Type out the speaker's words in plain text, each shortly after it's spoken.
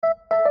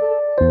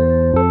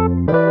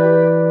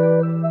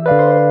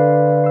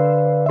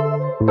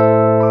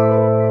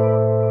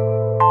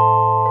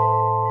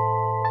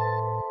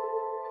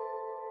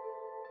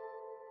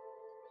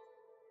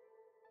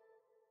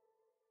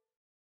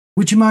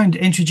would you mind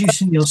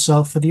introducing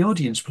yourself for the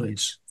audience,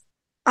 please?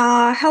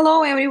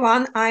 Hello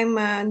everyone,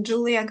 I'm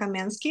Julia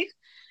Kamenskikh,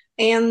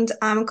 and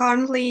I'm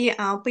currently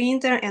a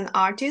painter and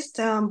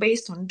artist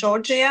based on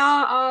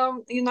Georgia,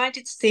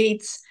 United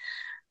States,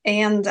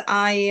 and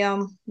I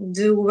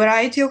do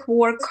variety of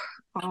work,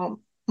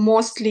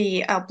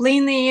 mostly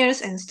plein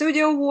airs and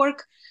studio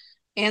work,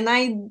 and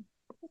I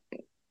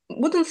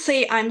wouldn't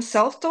say I'm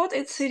self-taught.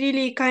 It's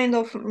really kind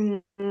of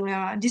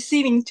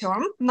deceiving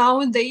term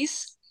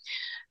nowadays.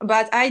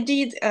 But I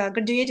did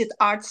graduated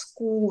art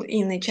school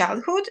in the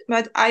childhood,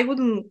 but I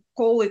wouldn't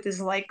call it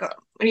as like a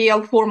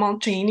real formal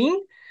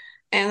training.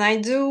 And I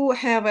do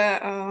have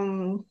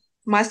a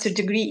master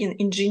degree in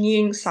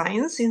engineering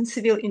science, in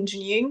civil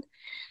engineering,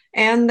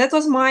 and that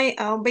was my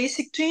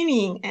basic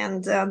training.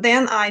 And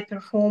then I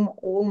perform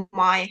all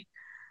my,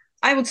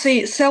 I would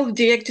say,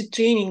 self-directed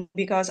training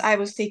because I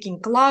was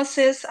taking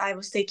classes, I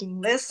was taking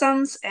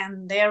lessons,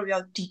 and there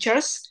were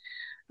teachers.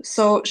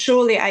 So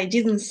surely I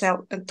didn't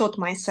taught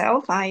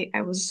myself. I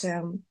was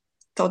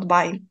taught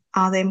by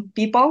other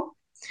people,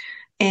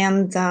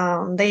 and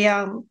they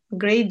are a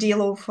great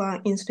deal of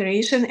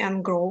inspiration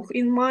and growth,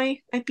 in my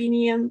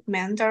opinion.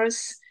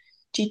 Mentors,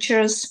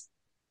 teachers.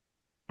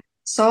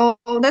 So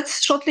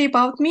that's shortly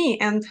about me.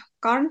 And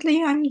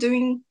currently, I'm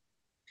doing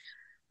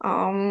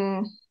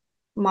um,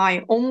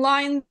 my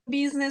online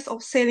business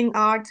of selling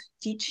art,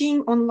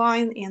 teaching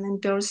online and in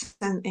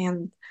person,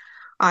 and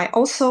I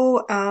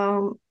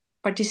also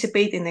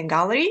participate in a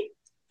gallery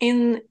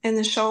in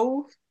a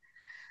show.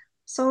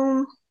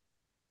 So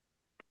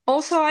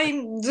also I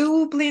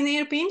do plein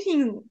air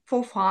painting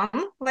for fun.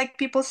 Like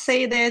people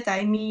say that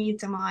I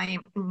meet my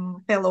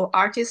fellow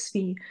artists.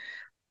 We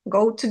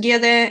go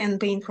together and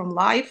paint from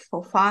life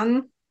for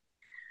fun.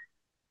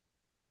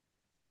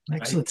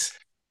 Excellent.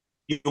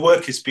 Right. Your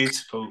work is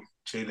beautiful,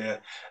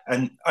 Julia.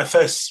 And I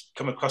first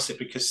come across it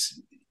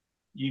because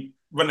you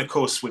run a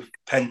course with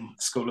Penn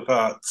School of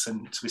Arts,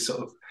 and we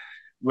sort of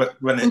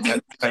run it Mhm.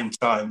 at the same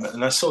time.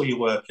 And I saw your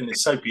work, and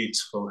it's so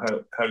beautiful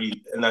how you,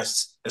 and I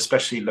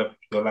especially love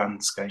your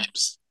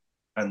landscapes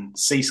and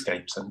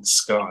seascapes and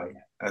sky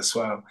as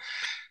well.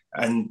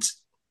 And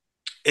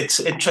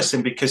it's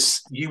interesting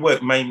because you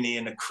work mainly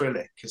in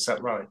acrylic, is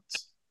that right?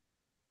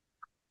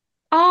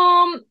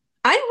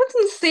 I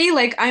wouldn't say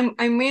like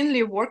I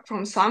mainly work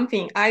from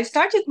something. I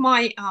started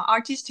my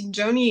artistic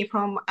journey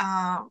from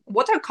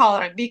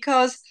watercolor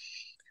because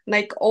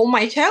like all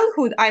my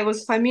childhood I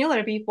was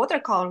familiar with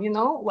watercolor,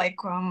 like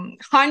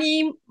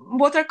honey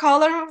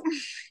watercolor.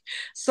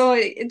 So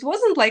it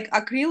wasn't like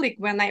acrylic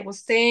when I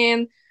was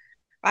 10.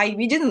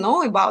 We didn't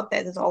know about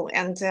that at all.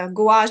 And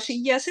gouache,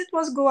 yes, it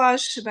was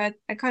gouache, but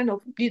it kind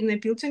of didn't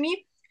appeal to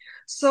me.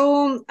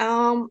 So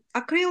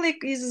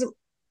acrylic is,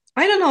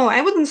 I don't know,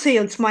 I wouldn't say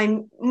it's my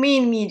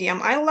main medium.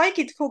 I like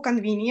it for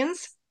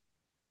convenience.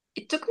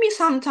 It took me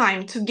some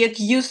time to get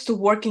used to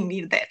working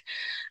with that.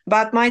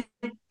 But my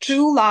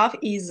true love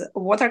is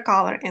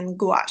watercolor and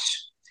gouache.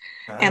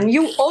 Uh, And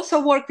you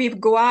also work with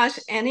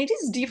gouache, and it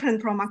is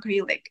different from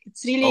acrylic.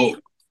 It's oh, really,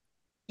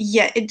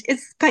 yeah,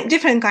 it's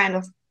different kind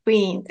of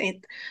paint.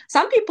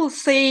 Some people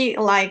say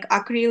like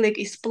acrylic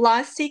is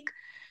plastic.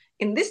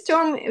 In this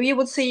term, we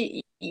would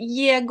say,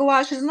 yeah,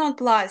 gouache is not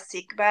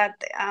plastic, but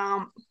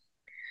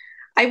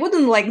I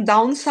wouldn't like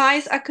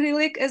downsize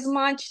acrylic as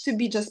much to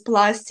be just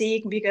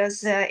plastic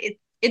because it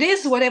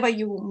is whatever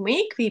you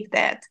make with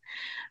that.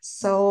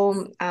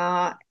 So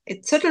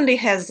it certainly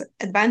has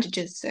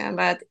advantages,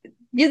 but it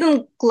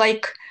didn't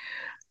like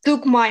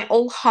took my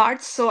whole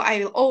heart. So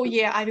oh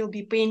yeah, I will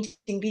be painting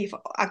with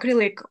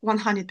acrylic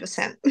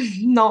 100%.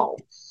 No,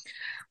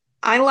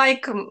 I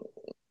like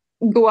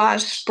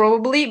gouache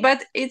probably,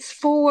 but it's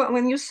for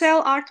when you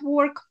sell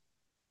artwork,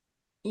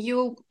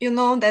 you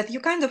know that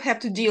you kind of have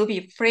to deal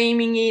with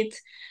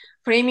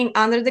framing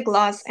under the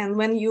glass, and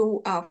when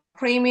you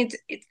frame it,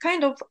 it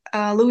kind of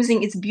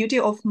losing its beauty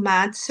of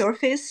matte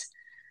surface.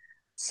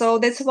 So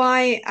that's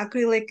why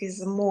acrylic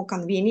is more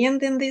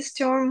convenient in this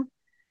term.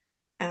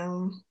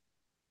 um,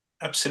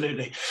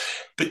 absolutely.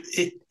 But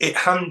it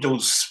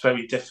handles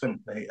very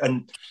differently.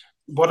 And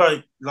what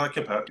I like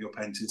about your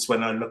paintings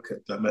when I look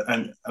at them,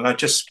 and I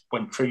just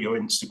went through your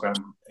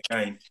Instagram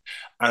again,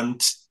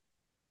 and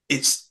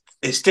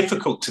it's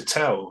difficult to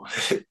tell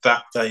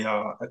that they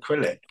are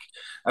acrylic.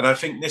 And I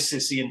think this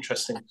is the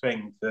interesting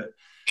thing, that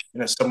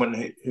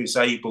someone who's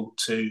able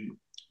to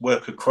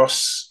work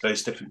across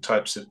those different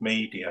types of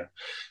media,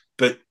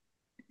 but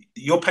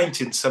your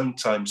paintings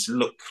sometimes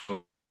look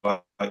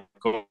like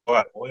oil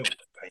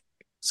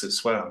paintings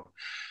as well.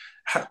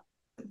 How,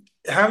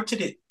 how did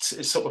it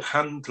sort of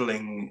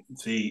handling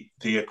the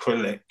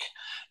acrylic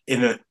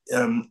in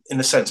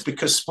a sense,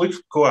 because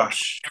with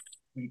gouache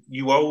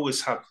you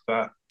always have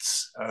that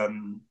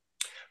um,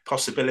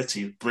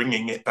 possibility of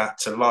bringing it back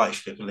to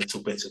life with a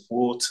little bit of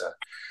water.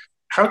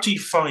 How do you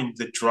find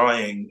the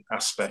drying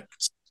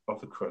aspect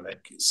of acrylic,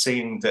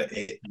 seeing that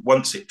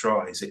once it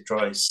dries,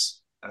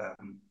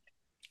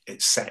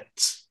 it's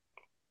set?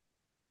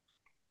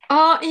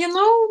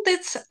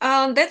 that's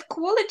that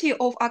quality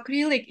of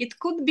acrylic, it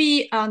could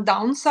be a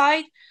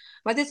downside,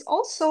 but it's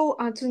also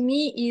to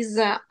me is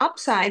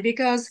upside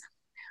because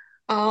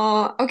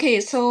okay,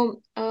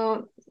 so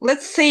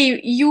let's say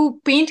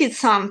you painted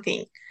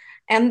something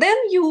and then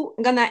you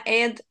gonna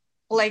add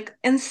like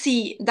and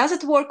see does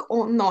it work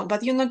or not,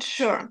 but you're not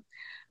sure.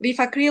 With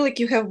acrylic,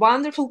 you have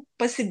wonderful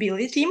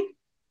possibility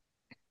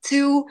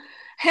to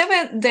have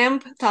a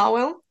damp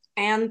towel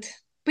and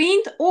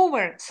paint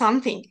over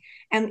something.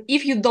 And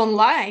if you don't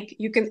like,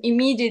 you can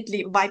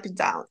immediately wipe it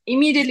down,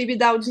 immediately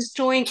without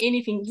destroying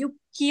anything. You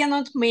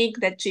cannot make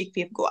that trick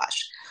with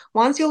gouache.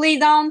 Once you lay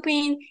down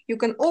paint, you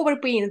can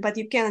overpaint, but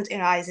you cannot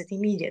erase it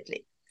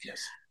immediately.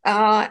 Yes.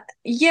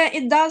 Yeah,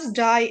 it does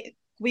dry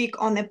quick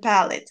on a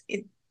palette.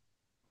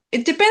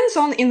 It depends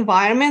on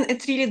environment.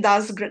 It really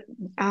does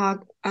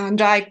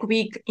dry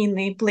quick in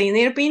a plein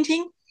air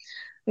painting.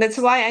 That's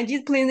why I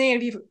did plein air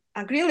with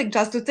acrylic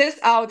just to test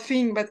out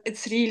thing, but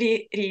it's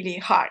really, really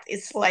hard.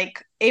 It's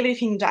like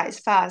everything dries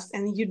fast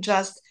and you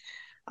just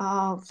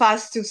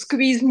fast to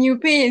squeeze new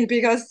paint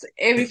because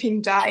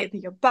everything dried.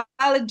 Your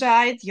palette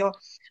dried, your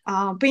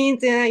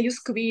paint you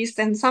squeezed,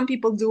 and some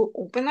people do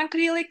open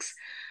acrylics.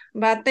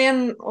 But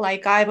then,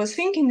 like, I was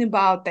thinking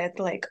about that,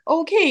 like,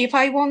 okay, if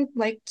I want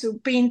like to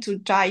paint to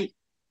dry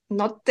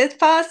not that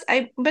fast,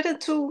 I better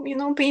to,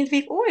 paint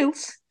with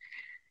oils.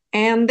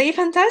 And they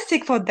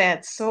fantastic for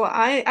that. So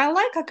I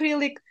like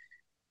acrylic.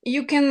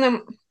 You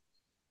can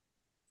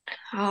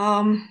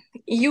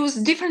use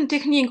different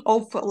technique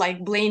of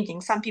like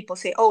blending. Some people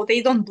say, oh,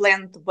 they don't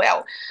blend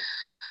well.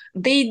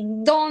 They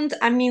don't,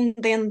 I mean,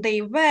 then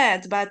they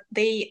wet, but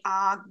they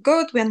are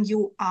good when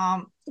you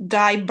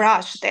dry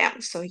brush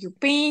them. So you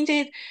paint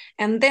it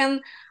and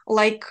then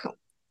like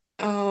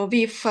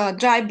with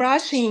dry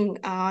brushing,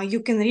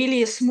 you can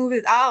really smooth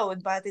it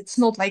out, but it's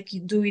not like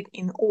you do it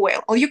in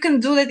oil. Or you can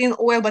do that in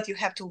oil, but you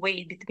have to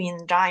wait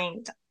between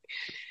drying.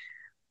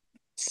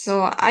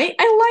 So I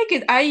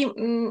like it.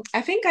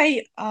 I think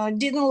I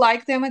didn't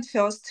like them at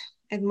first.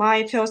 At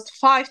my first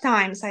 5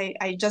 times,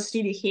 I just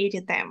really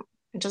hated them.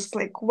 Just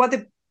like what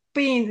a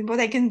pain,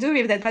 what I can do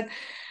with that. But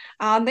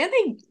then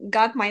I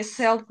got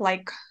myself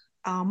like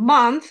a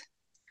month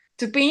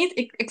to paint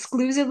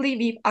exclusively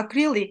with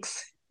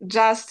acrylics,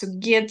 just to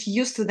get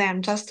used to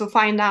them, just to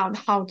find out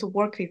how to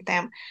work with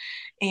them.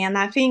 And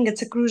I think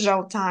it's a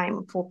crucial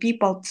time for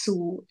people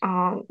to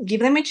give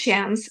them a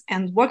chance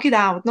and work it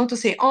out, not to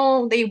say,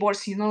 oh, they work,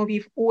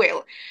 with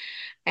oil.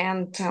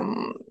 And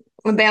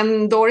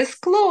then door is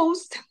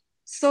closed.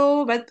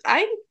 So, but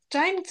I'm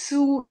trying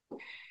to,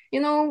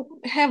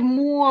 have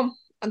more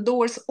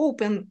doors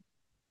open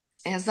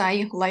as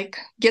I like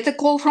get a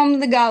call from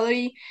the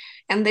gallery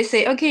and they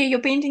say, okay, your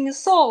painting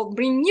is sold,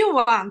 bring new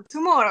one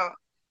tomorrow.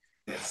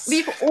 Yes.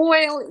 With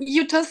oil,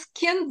 you just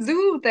can't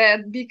do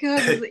that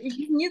because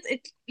you need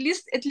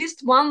at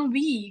least 1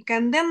 week,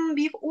 and then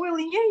with oil,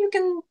 yeah, you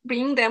can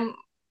bring them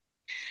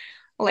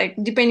like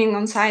depending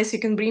on size, you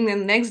can bring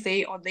them next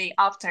day or day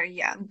after.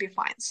 Yeah, it'll be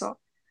fine. So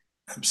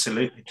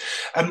absolutely.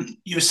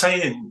 You were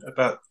saying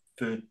about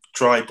the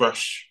dry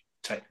brush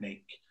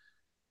technique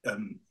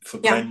for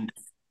yeah,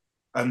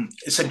 blend.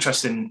 It's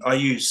interesting. I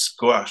use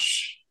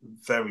gouache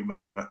very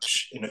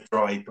much in a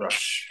dry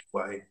brush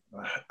way.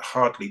 I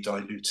hardly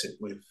dilute it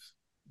with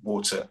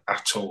water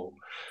at all.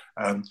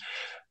 And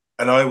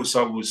I was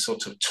always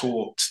sort of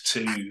taught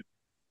to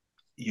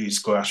use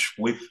gouache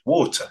with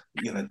water,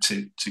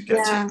 to get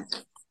yeah.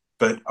 it.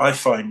 But I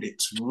find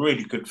it's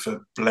really good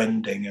for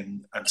blending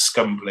and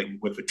scumbling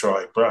with a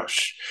dry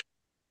brush.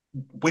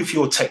 With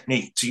your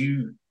technique,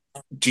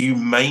 do you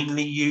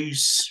mainly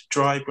use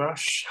dry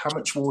brush? How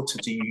much water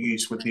do you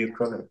use with the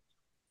acrylic?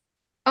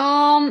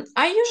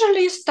 I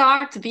usually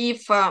start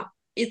with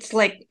it's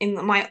like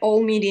in my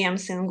all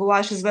mediums in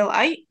gouache as well.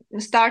 I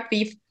start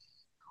with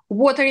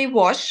watery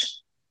wash.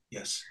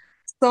 Yes.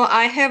 So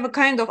I have a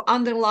kind of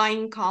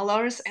underlying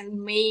colors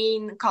and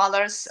main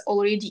colors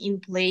already in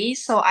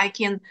place, so I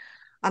can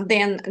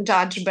then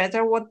judge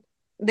better what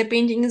the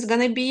painting is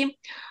gonna be.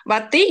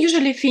 But they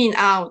usually thin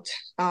out,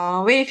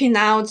 very thin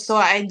out, so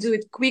I do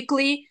it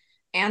quickly,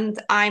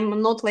 and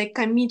I'm not like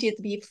committed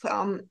with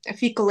a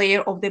thick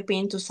layer of the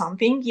paint to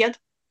something yet.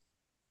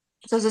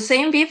 So the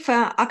same with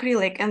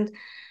acrylic, and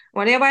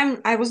whatever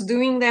I was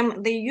doing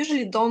them, they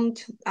usually don't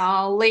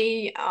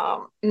lay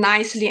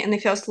nicely in the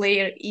first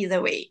layer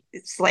either way.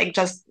 It's like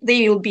just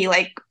they will be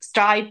like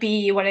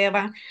stripy,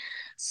 whatever.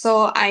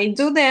 So I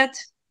do that,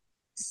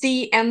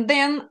 see, and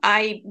then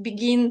I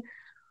begin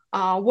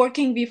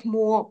working with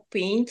more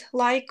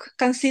paint-like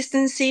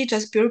consistency,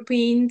 just pure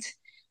paint,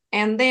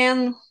 and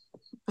then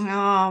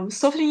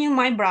softening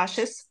my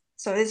brushes.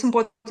 So it's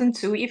important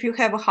too. If you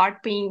have a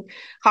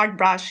hard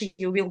brush,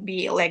 you will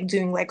be like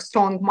doing like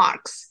strong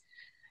marks.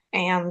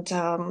 And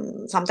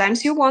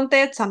sometimes you want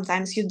that,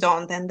 sometimes you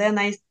don't. And then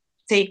I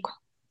take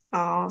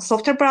a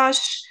softer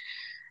brush,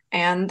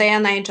 and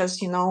then I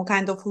just,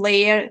 kind of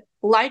layer,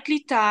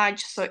 lightly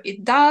touch. So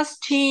it does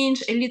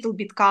change a little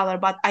bit color,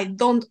 but I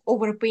don't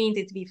overpaint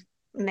it with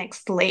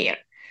next layer.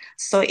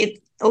 So it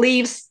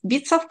leaves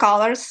bits of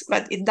colors,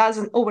 but it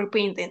doesn't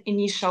overpaint the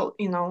initial,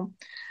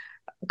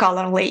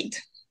 color laid.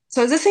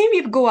 So the same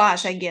with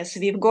gouache, I guess.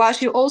 With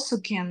gouache, you also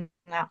can,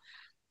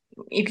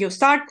 if you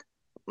start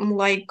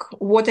like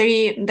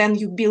watery, then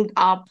you build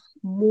up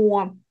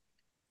more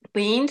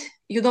paint.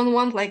 You don't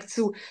want like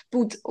to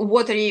put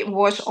watery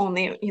wash on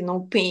the,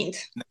 paint.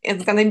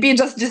 It's gonna be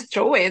just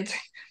destroyed.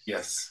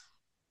 Yes.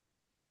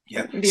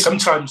 Yeah, With-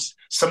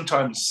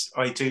 sometimes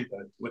I do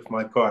that with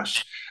my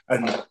gouache,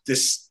 and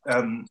this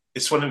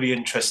it's one of the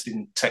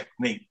interesting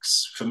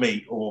techniques for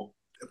me, or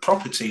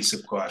properties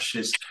of gouache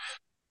is,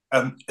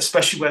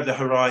 especially where the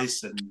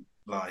horizon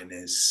line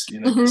is.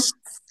 Mhm.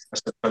 I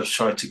suppose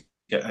try to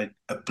get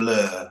a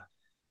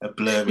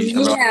blurry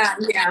horizon. Yeah,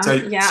 yeah, So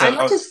yeah. so I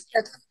yes,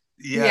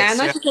 yeah,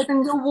 noticed that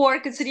in the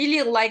work, it's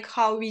really like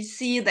how we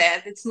see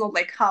that. It's not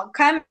like how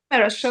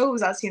camera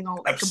shows us, like a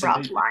brush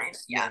absolutely, line.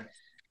 Yeah, yeah,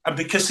 and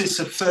because it's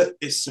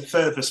the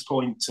furthest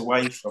point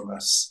away from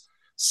us,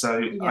 so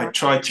I yeah.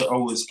 try to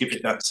always give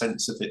it that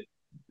sense of it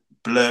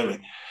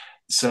blurring.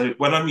 So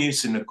when I'm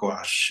using a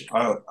gouache,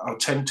 I'll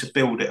tend to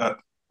build it up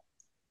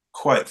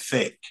quite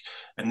thick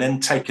and then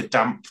take a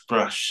damp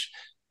brush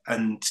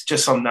and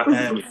just on that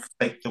area,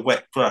 take the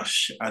wet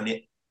brush and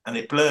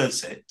it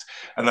blurs it.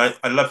 And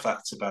I love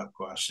that about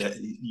gouache.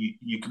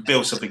 You can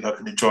build something up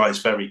and it dries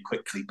very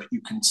quickly, but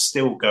you can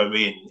still go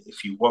in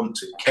if you want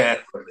to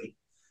carefully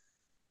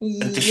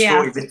and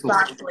destroy Yes, little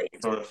exactly.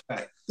 for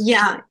effect.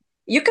 Yeah,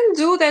 you can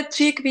do that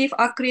trick with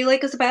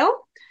acrylic as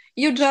well.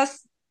 You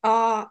just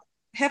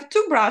have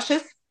two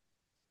brushes,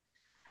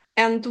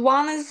 and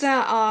one is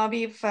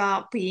with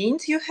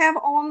paint you have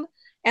on,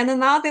 and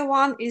another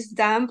one is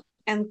damp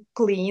and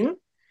clean.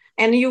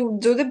 And you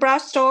do the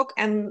brush stroke,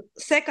 and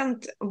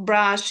second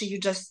brush you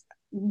just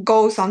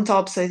goes on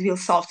top so it will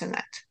soften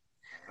it.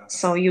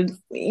 So you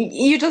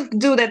just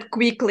do that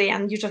quickly,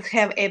 and you just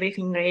have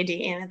everything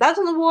ready. And it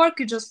doesn't work,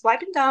 you just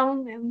wipe it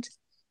down. And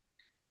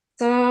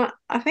so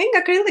I think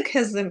acrylic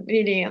has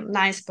really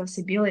nice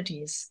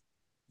possibilities.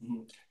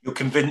 You're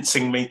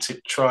convincing me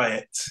to try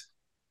it.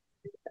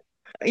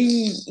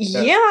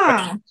 Yeah,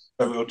 Yeah,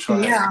 I will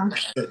try yeah.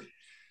 it.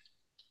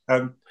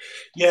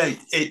 Yeah,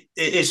 it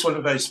is one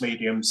of those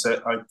mediums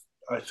that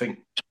I think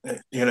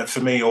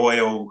for me,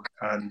 oil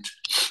and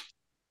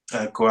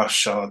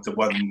gouache are the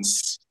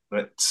ones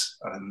that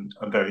I'm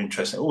very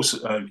interested in.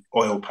 Also,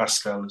 oil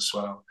pastel as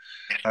well.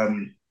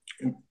 Um,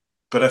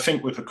 but I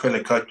think with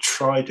acrylic, I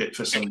tried it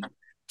for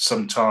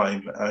some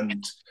time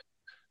and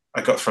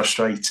I got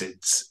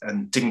frustrated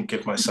and didn't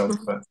give myself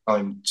that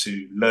time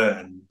to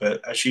learn.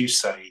 But as you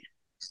say,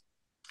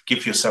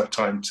 give yourself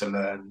time to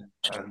learn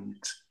and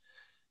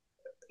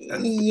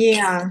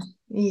Yeah,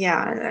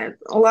 yeah.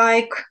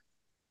 Like,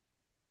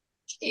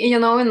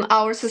 in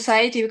our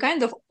society, we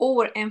kind of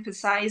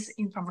overemphasize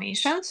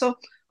information. So,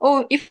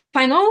 oh, if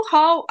I know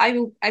how, I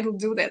will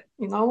do that.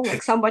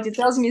 Like somebody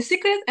tells me a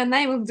secret and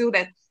I will do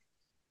that.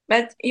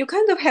 But you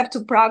kind of have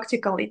to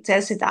practically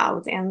test it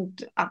out,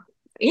 and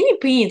any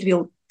paint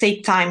will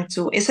take time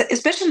to,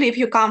 especially if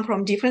you come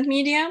from different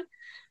media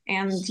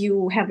and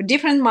you have a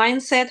different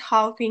mindset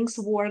how things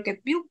work.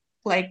 It will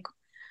like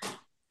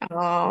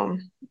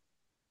um,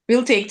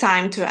 will take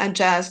time to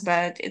adjust,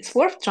 but it's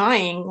worth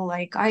trying.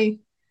 Like I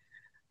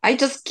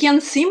just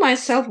can't see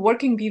myself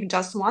working with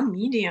just one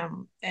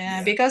medium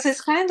yeah. because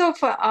it's kind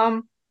of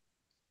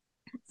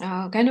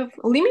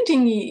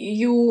limiting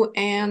you,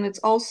 and it's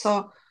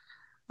also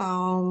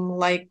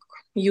like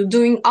you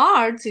doing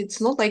art.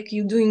 It's not like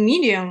you doing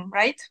medium,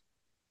 right?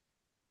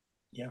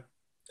 Yeah,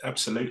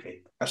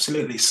 absolutely.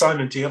 Absolutely.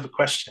 Simon, do you have a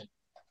question?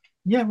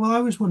 Yeah, well, I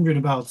was wondering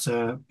about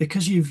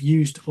because you've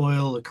used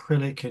oil,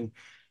 acrylic,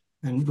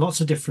 and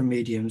lots of different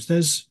mediums.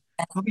 There's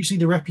obviously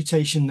the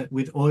reputation that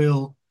with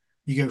oil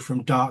you go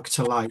from dark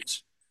to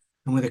light,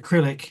 and with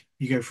acrylic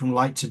you go from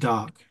light to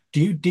dark.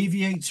 Do you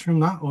deviate from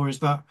that, or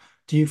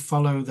do you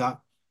follow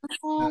that?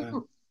 Um, Uh,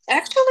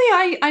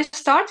 Actually, I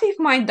start with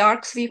my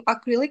darks with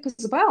acrylic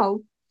as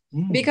well,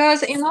 mm,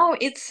 because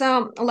it's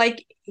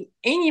like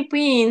any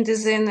paint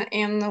is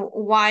in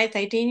white.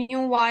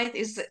 Titanium white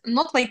is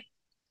not like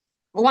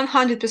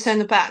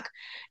 100% opaque.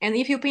 And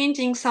if you're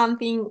painting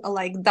something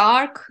like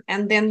dark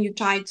and then you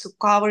try to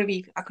cover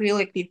with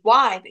acrylic with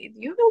white,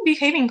 you will be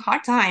having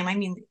hard time. I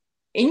mean,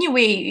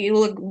 anyway, you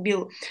will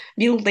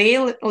build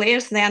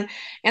layers then.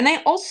 And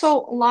I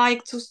also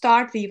like to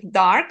start with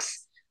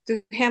darks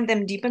to have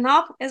them deepen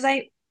up as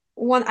I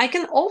want. I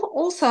can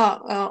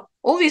also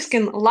always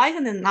can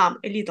lighten them up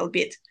a little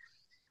bit,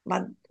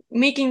 but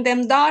making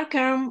them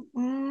darker,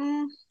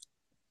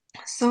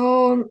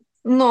 so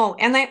no,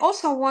 and I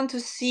also want to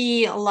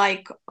see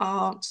like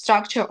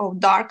structure of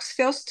darks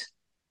first,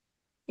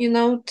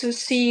 to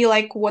see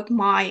like what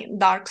my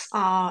darks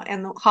are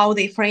and how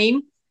they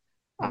frame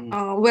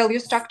mm. value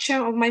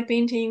structure of my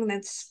painting.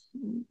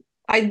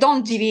 I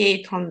don't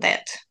deviate from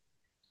that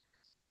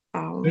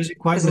Is it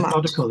quite as much.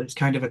 methodical? It's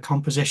kind of a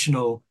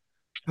compositional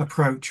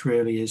approach,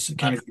 really, is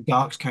kind of the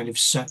darks kind of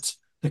set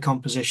the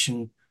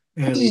composition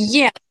early.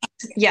 Yes,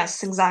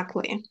 yes,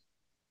 exactly.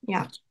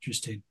 Yeah. That's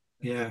interesting.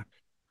 Yeah.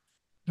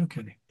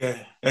 Okay.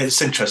 Yeah,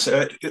 it's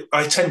interesting.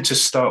 I tend to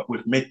start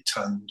with mid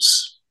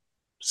tones.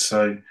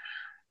 So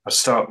I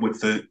start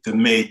with the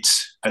mid,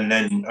 and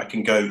then I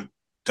can go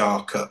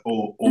darker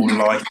or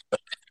lighter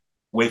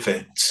with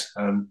it.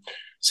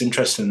 It's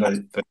interesting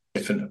the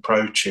different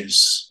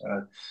approaches,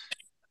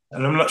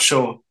 and I'm not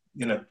sure,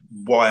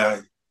 why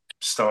I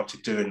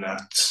started doing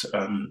that,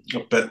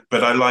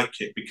 but I like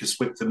it because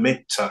with the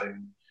mid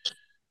tone,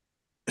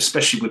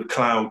 especially with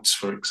clouds,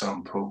 for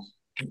example,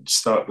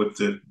 start with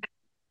the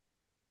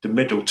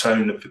middle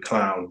tone of the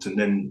cloud and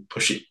then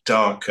push it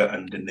darker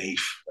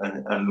underneath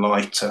and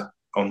lighter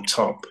on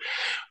top.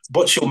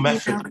 What's your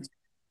method, Yeah.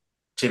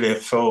 Julia,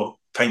 for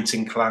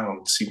painting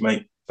clouds? You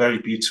make very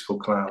beautiful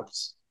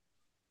clouds.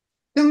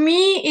 To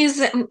me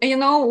is,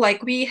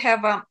 like we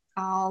have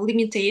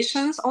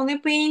limitations on the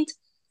paint.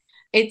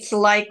 It's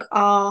like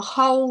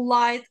how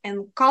light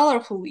and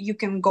colorful you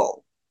can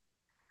go.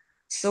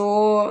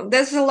 So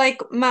there's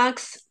like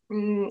max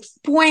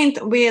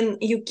point when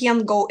you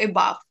can go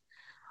above.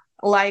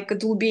 Like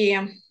it will be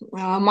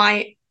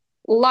my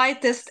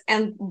lightest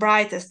and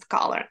brightest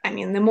color. I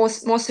mean, the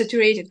most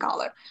saturated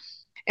color.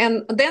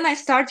 And then I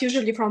start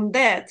usually from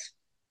that,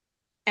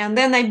 and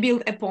then I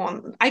build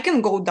upon. I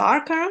can go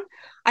darker,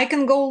 I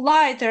can go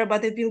lighter,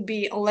 but it will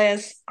be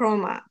less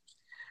chroma.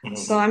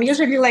 So Mm-hmm. I'm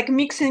usually like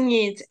mixing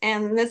it,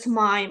 and that's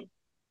my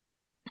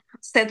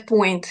set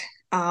point.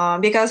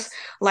 Because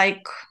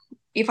like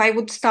if I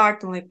would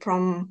start like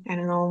from, I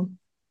don't know,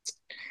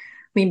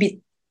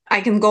 maybe I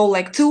can go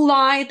like too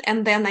light,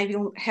 and then I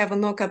will have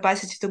no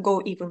capacity to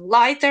go even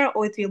lighter,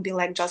 or it will be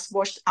like just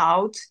washed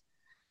out.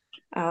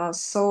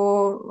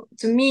 So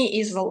to me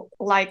is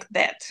like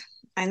that.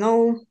 I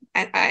know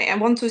I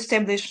want to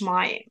establish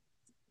my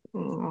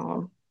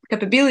uh,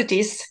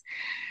 capabilities,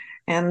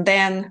 and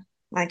then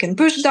I can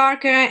push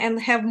darker and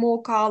have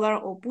more color,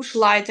 or push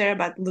lighter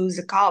but lose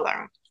the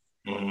color.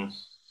 Mm-hmm.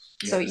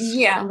 So Yes.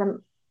 yeah,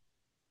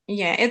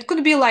 yeah, it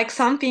could be like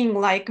something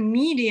like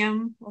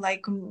medium,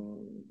 like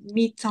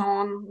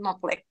mid-tone, not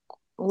like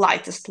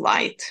lightest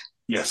light.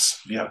 Yes.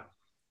 Yeah.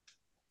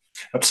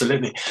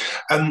 Absolutely.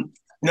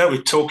 Now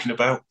we're talking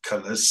about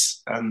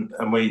colours, and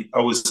we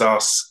always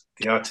ask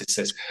the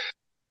artists,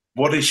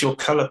 what is your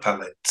colour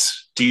palette?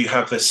 Do you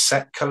have a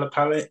set colour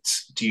palette?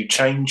 Do you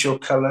change your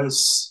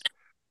colours?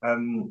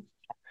 Um,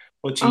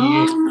 what do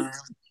you use? Um,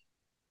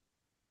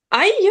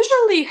 I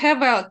usually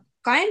have a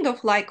kind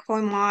of like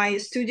for my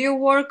studio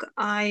work,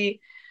 I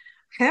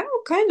have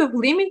a kind of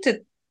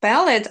limited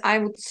palette. I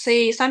would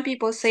say some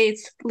people say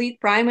it's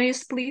split primary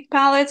split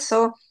palette,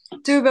 so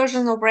two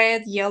versions of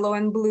red, yellow,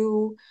 and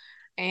blue,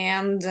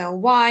 and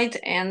white.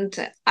 And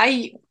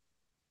I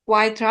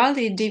quite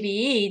rarely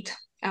deviate.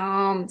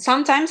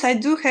 Sometimes I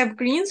do have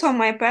greens on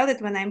my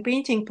palette when I'm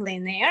painting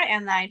plein air,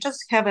 and I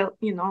just have a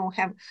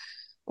have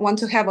want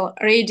to have a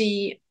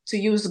ready to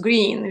use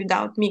green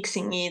without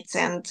mixing it.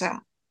 And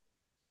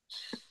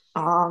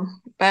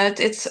but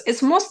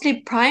it's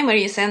mostly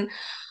primaries, and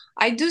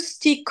I do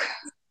stick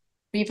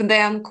with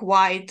them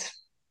quite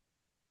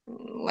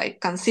like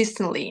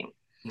consistently.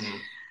 Mm,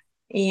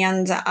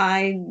 And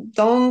I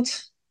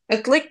don't,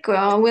 it's like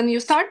when you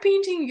start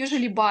painting, you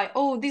usually buy,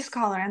 oh, this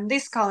color and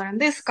this color and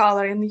this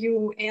color, and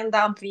you end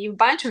up with a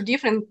bunch of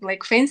different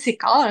like fancy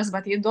colors,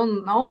 but you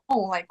don't know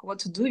like what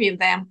to do with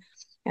them.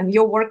 And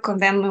your work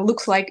then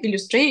looks like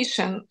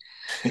illustration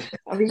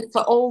with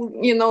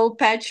all,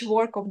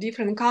 patchwork of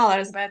different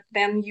colors, but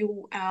then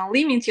you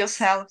limit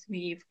yourself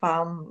with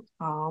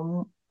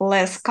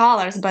less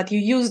colors, but you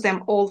use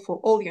them all for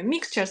all your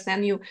mixtures,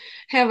 and you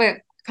have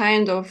a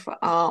kind of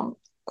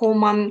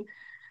common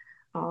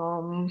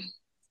um,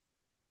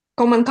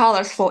 common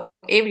colors for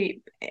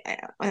every,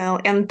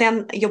 and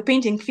then your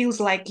painting feels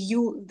like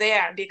you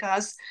there,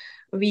 because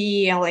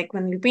we like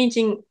when we're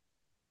painting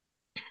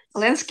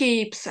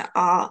landscapes,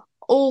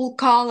 all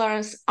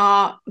colors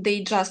are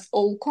they just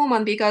all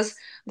common because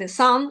the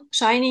sun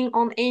shining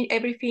on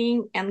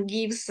everything and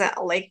gives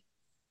like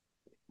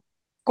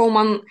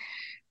common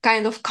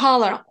kind of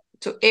color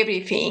to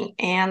everything,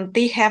 and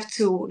we have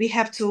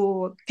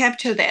to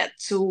capture that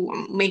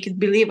to make it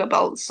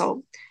believable,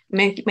 so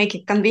make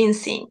it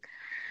convincing.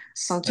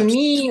 So to yes.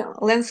 me,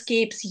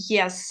 landscapes,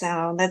 yes,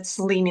 that's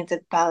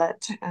limited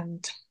palette,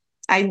 and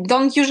I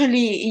don't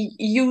usually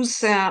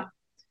use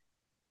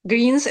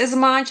greens as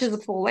much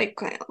as for like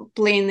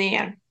plein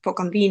air for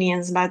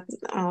convenience, but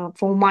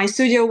for my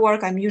studio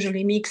work, I'm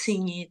usually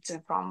mixing it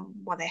from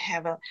what I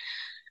have.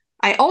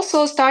 I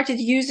also started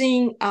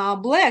using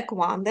black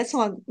one. That's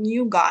a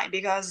new guy,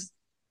 because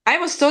I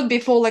was taught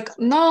before like,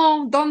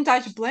 no, don't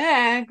touch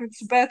black.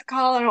 It's bad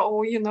color,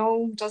 or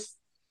just.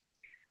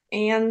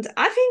 And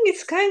I think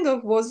it's kind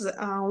of was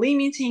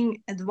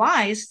limiting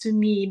advice to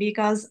me,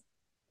 because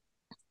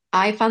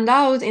I found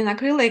out in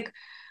acrylic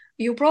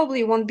you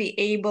probably won't be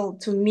able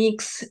to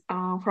mix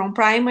from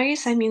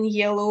primaries, I mean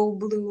yellow,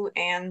 blue,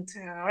 and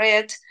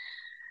red,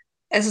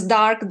 as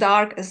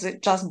dark as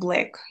just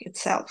black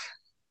itself.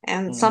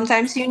 And Mm,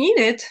 sometimes you need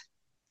it.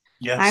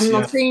 I'm yes.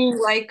 not Yeah. saying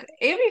like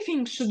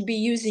everything should be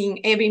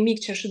using, every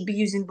mixture should be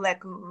using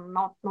black,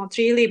 not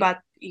really, but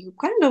you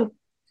kind of,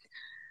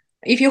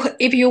 if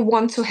you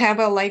want to have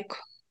a like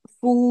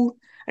full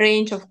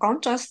range of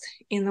contrast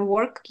in the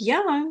work,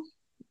 yeah,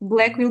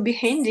 black will be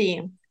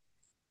handy.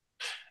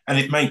 And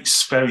it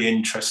makes very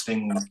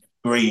interesting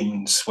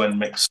greens when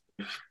mixed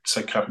with,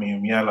 say,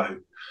 cadmium yellow,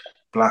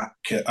 black,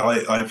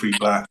 ivory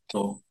black,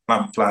 or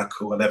lamp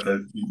black, or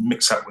whatever. You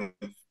mix that with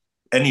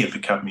any of the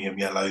cadmium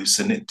yellows,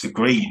 and the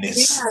green is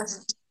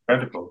Yes.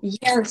 incredible.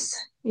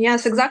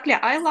 Yes, exactly.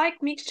 I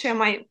like mixture.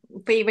 My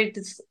favorite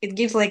is it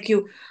gives like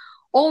you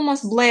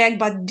almost black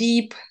but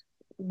deep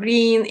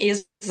green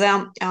is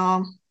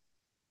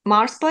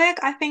Mars black,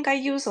 I think I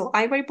use, or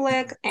ivory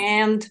black,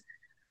 and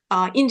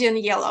Indian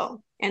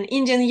yellow. And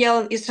Indian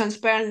yellow is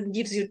transparent and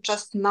gives you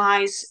just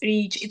nice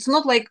rich. It's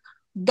not like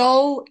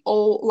dull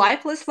or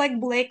lifeless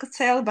like black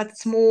itself, but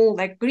it's more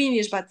like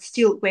greenish, but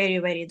still very,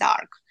 very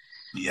dark.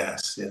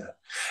 Yes, yeah.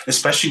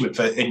 Especially with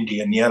the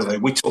Indian yellow.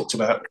 We talked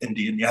about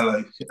Indian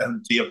yellow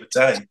the other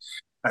day,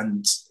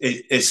 and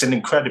it's an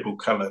incredible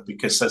colour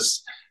because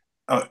as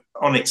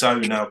on its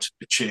own out of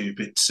the tube,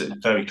 it's a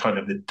very kind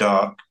of a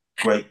dark,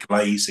 great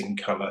glazing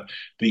colour,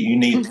 but you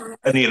need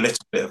only a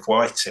little bit of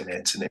white in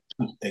it, and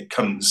it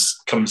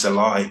comes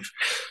alive.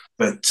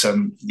 But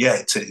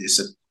yeah, it's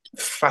a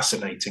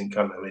fascinating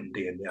colour,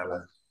 Indian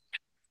yellow.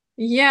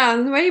 Yeah,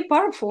 and very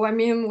powerful. I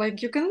mean,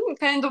 like you can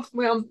kind of,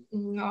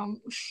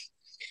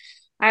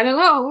 I don't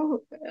know,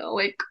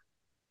 like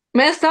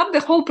mess up the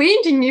whole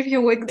painting if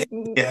you like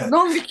Yeah,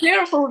 don't be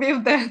careful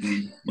with that.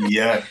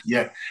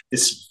 yeah.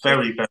 It's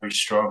very, very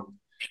strong.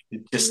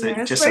 It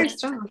Yeah, it's just very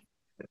strong.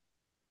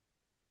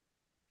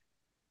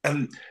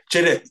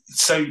 Jenna,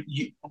 so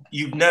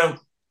you now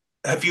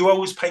have you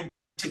always painted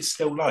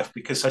still life?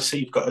 Because I see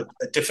you've got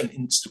a different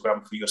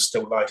Instagram for your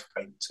still life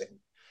painting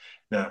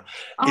now.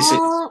 Is it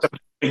Uh,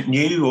 something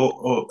new,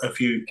 or have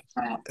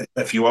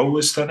you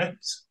always done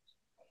it?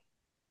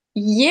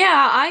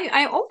 yeah,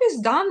 I always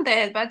done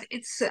that, but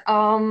it's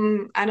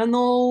I don't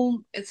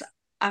know, it's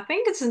I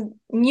think it's a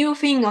new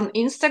thing on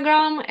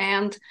Instagram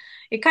and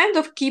it kind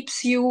of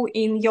keeps you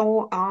in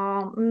your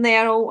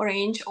narrow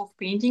range of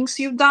paintings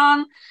you've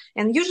done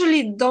and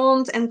usually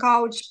don't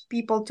encourage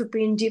people to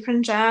paint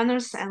different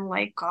genres and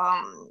like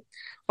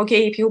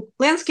okay, if you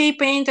landscape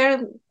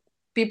painter,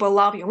 people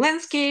love your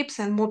landscapes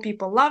and more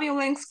people love your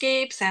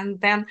landscapes and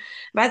then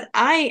but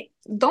I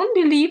don't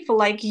believe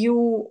like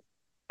you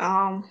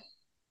um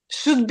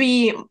should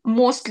be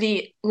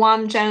mostly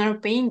one genre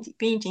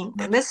painting.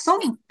 And there's so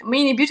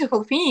many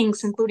beautiful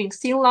things, including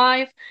still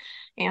life.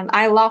 And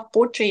I love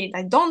portrait.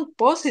 I don't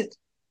post it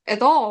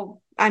at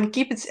all. I'm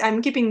keeping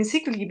it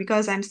secretly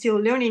because I'm still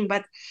learning.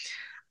 But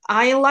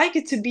I like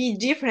it to be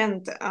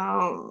different,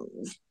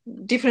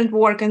 different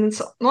work. And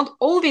it's not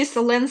always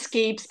the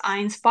landscapes are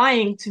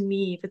inspiring to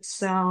me. If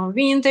it's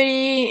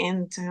wintry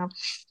and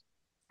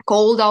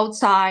cold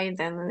outside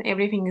and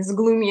everything is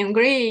gloomy and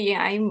gray,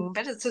 I'm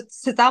better to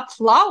set up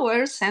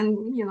flowers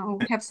and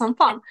have some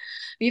fun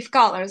with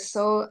colors.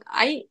 So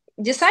I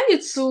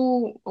decided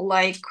to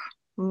like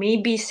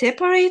maybe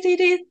separated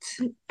it,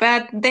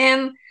 but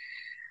then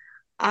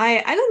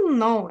I don't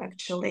know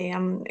actually.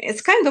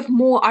 It's kind of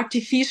more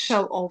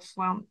artificial of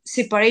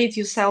separate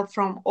yourself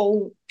from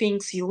all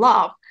things you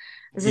love.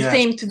 The Yes,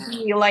 same to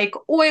be like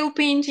oil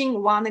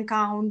painting, one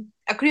account,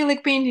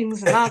 acrylic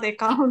paintings, another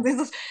account.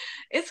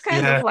 It's kind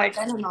of yeah. like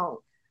I don't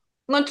know,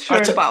 not I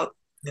sure don't, about.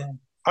 yeah.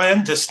 I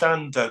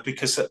understand that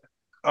because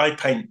I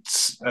paint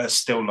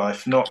still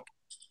life not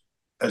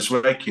as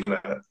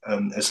regular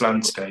as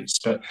landscapes,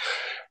 but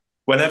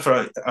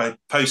whenever I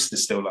post the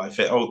still life,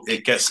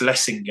 it gets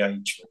less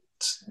engagement,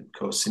 of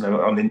course,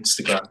 on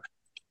Instagram.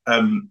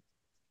 Um,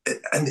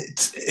 and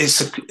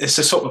it's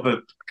a sort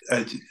of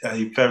a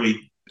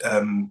very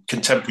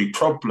contemporary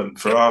problem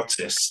for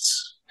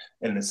artists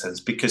in a sense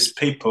because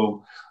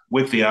people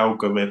with the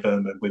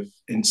algorithm and with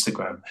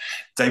Instagram,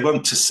 they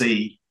want to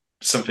see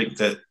something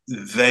that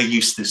they're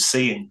used to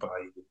seeing by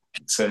you.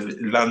 So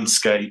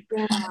landscape,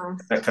 Yeah.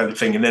 that kind of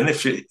thing. And then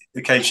if you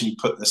occasionally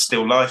put the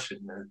still life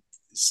in there,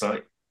 it's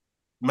like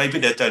maybe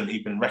they don't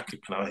even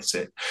recognize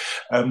it.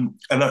 And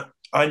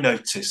I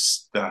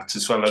noticed that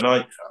as well.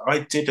 And I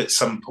did at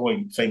some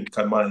point think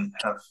I might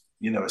have,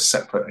 a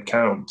separate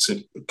account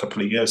a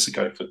couple of years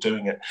ago for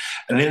doing it.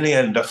 And in the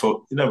end, I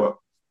thought, you know what?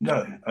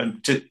 No,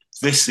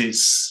 this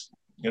is,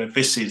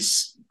 this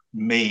is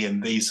me,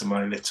 and these are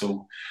my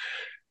little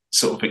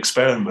sort of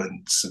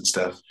experiments and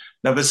stuff.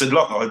 Now, there's a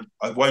lot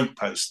I won't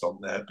post on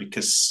there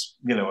because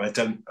I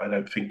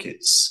don't think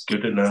it's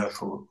good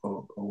enough or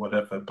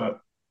whatever. But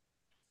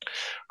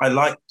I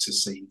like to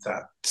see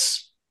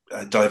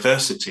that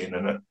diversity in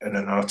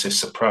an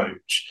artist's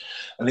approach,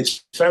 and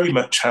it's very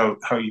much how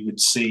you would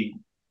see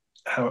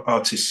how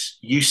artists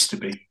used to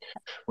be.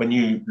 When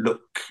you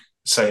look,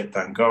 say, at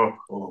Van Gogh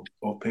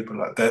or people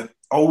like that, they're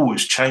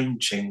always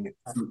changing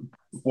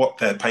what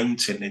they're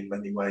painting in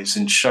many ways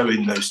and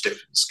showing those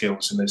different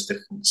skills and those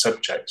different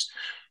subjects.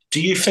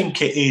 Do you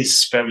think it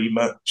is very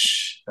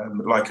much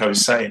like I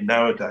was saying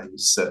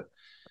nowadays that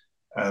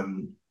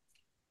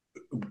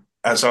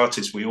as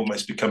artists, we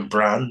almost become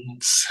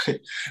brands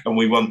and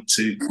we want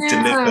to Yeah.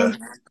 deliver.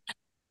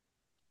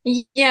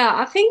 Yeah,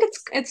 I think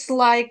it's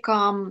like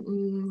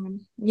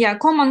yeah,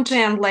 common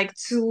trend like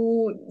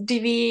to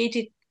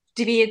deviate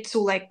to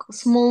like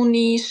small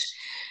niche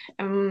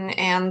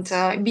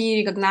and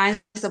be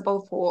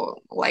recognizable for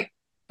like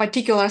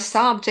particular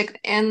subject,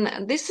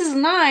 and this is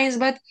nice,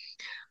 but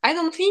I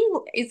don't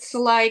think it's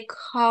like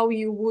how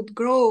you would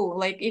grow.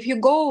 Like if your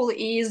goal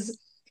is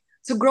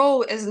to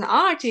grow as an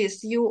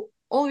artist, you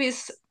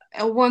always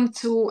want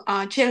to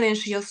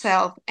challenge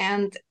yourself,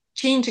 and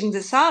changing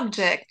the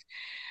subject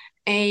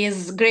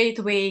is a great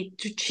way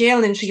to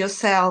challenge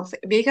yourself,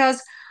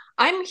 because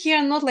I'm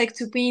here not like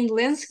to paint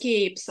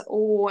landscapes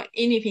or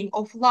anything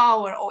or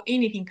flower or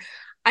anything.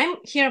 I'm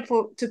here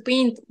for to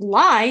paint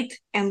light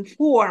and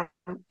form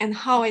and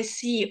how I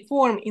see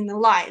form in the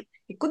light.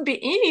 It could be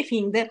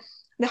anything. The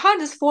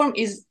hardest form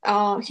is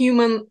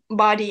human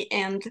body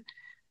and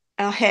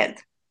head,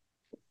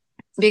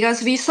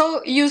 because we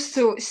so used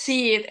to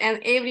see it, and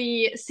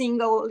every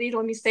single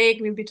little mistake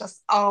will be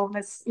just, oh,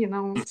 that's,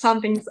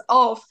 something's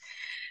off.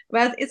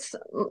 But it's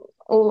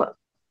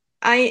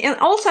I and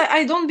also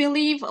I don't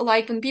believe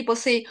like when people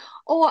say,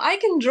 "Oh, I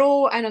can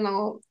draw, I don't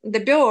know,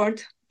 the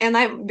bird, and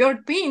I'm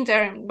bird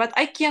painter, but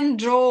I can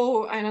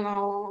draw, I don't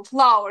know,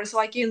 flowers, so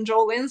I can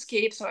draw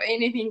landscapes or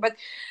anything." But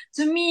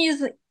to me,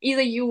 is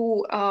either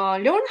you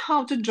learn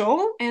how to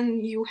draw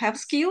and you have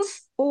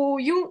skills, or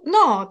you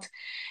not,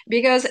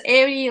 because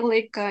every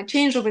like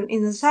change of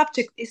in the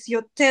subject is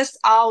your test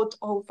out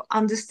of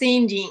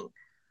understanding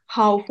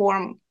how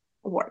form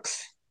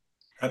works.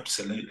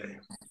 Absolutely.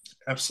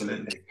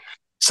 Absolutely.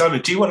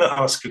 Simon, do you want to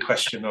ask a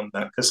question on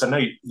that? Because I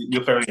know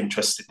you're very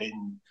interested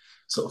in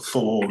sort of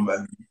form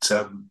and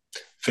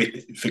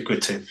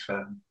figurative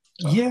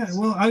Yeah, arts.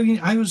 well, I mean,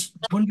 I was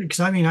wondering because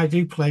I mean, I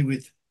do play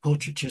with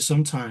portraiture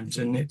sometimes,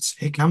 and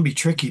it can be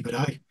tricky, but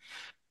I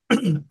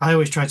I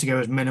always try to go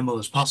as minimal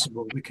as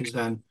possible because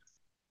then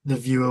the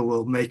viewer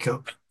will make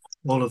up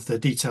all of the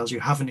details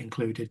you haven't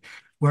included.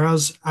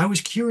 Whereas I was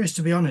curious,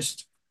 to be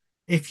honest,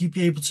 if you'd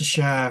be able to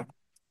share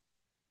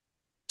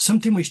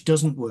something which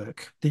doesn't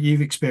work that you've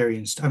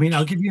experienced. I mean,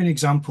 I'll give you an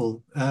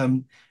example.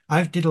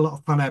 I did a lot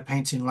of plein air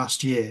painting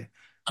last year,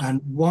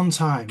 and one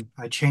time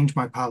I changed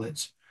my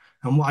palette,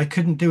 and what I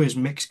couldn't do is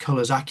mix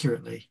colors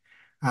accurately.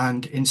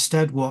 And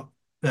instead, what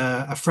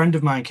a friend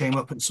of mine came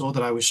up and saw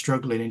that I was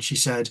struggling, and she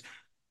said,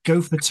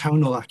 "Go for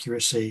tonal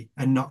accuracy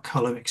and not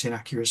color mixing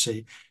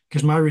accuracy."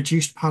 Because my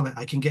reduced palette,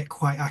 I can get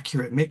quite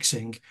accurate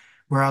mixing,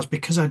 whereas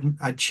because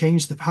I'd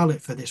changed the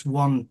palette for this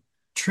one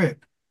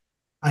trip,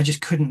 I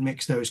just couldn't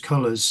mix those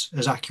colors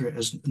as accurate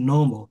as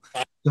normal.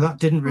 So that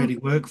didn't really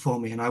work for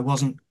me, and I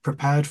wasn't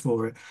prepared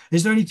for it.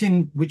 Is there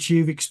anything which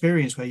you've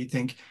experienced where you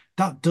think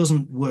that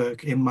doesn't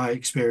work in my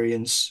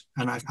experience,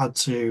 and I've had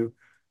to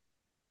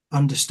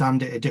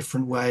understand it a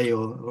different way,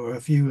 or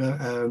have you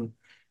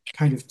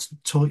kind of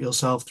taught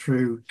yourself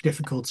through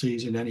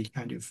difficulties in any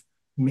kind of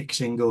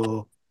mixing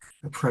or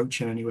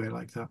approach in any way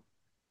like that?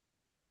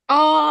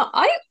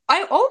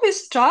 I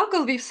always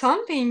struggle with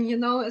something,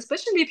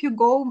 especially if you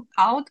go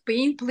out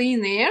paint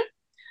plein air.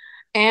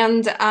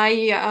 And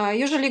I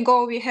usually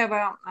go. We have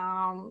a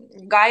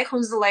guy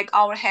who's like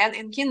our head,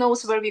 and he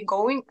knows where we're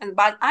going. And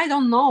but I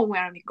don't know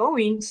where we're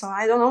going, so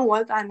I don't know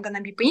what I'm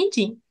gonna be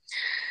painting.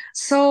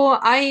 So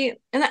I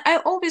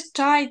always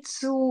try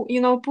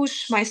to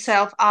push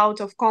myself out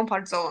of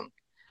comfort zone.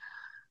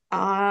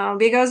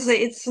 Because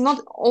it's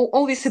not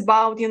always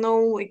about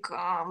like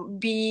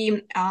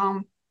be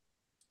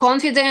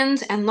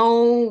confident and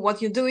know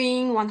what you're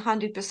doing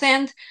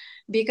 100%,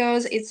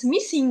 because it's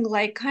missing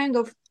like kind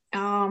of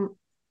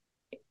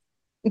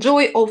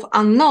joy of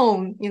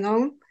unknown,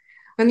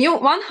 when you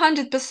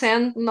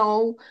 100%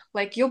 know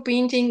like your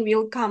painting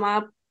will come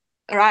up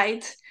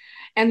right,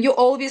 and you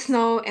always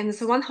know, and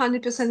it's a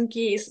 100%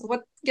 case,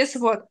 what guess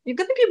what, you're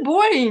gonna be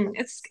boring.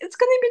 It's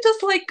gonna be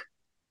just like,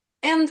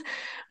 and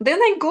then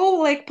I go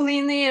like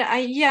plein air.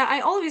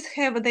 I always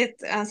have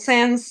that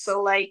sense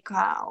like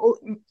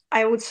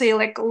I would say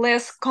like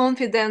less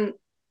confident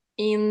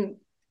in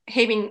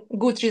having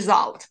good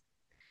result.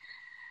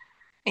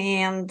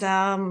 And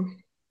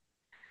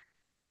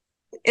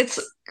it's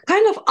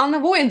kind of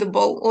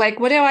unavoidable. Like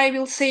whatever I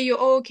will say you,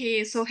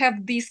 okay, so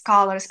have these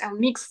colors and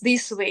mix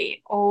this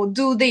way or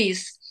do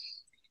this.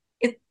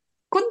 It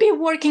could be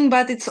working,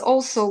 but it's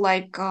also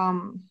like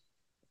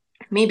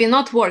maybe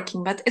not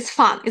working, but it's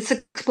fun. It's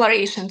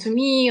exploration. To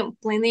me,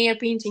 plein air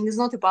painting is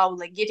not about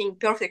like getting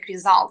perfect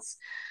results.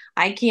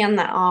 I can,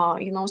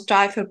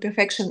 strive for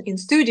perfection in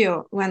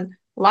studio when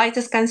light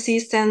is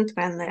consistent,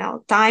 when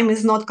time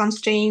is not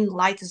constrained,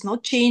 light is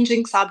not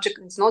changing, subject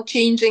is not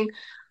changing,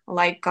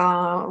 like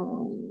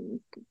all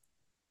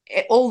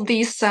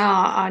these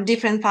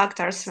different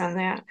factors when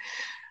they're.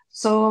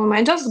 So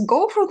I just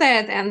go for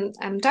that, and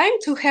I'm trying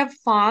to have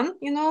fun,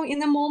 in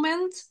the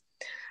moment.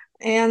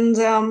 And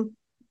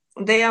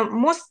the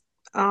most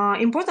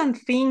important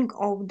thing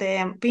of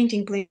the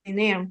painting plein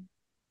air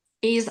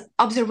is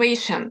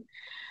observation.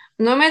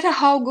 No matter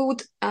how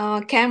good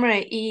camera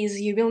is,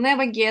 you will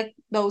never get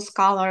those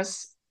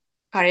colors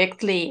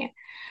correctly.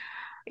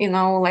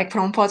 like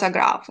from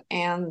photograph.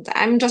 And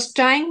I'm just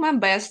trying my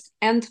best.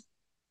 And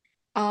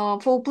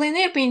for plein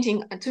air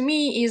painting, to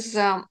me, is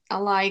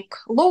like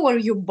lower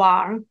your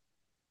bar.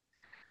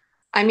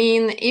 I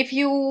mean, if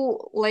you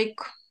like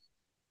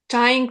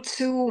trying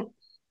to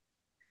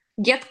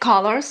get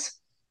colors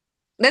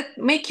that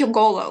make you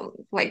go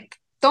like,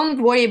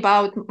 don't worry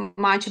about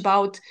much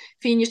about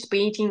finished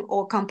painting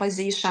or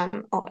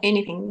composition or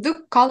anything. Do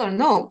color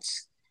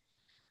notes.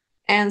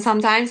 And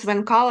sometimes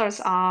when colors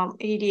are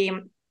really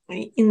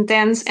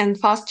intense and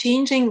fast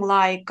changing,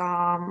 like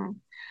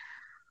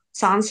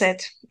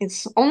sunset,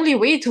 it's only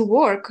way to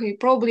work. You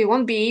probably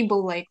won't be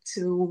able like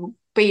to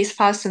pace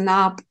fast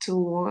enough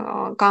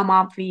to come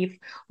up with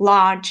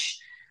large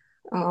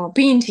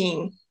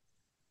painting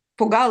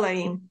for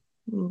gallery.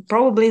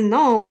 Probably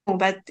no,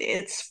 but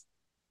it's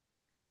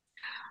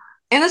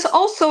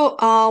also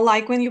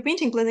like when you're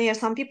painting plein air,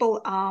 some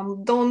people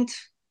don't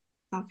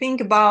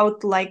think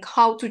about like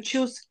how to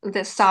choose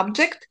the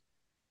subject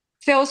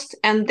first,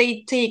 and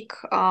they take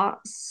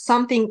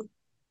something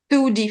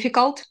too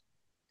difficult.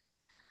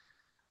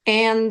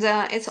 And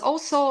it's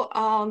also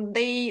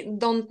they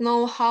don't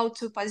know how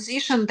to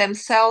position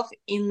themselves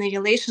in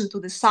relation to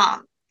the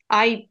sun.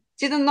 I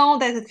didn't know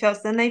that at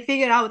first, then I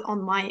figured out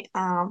on my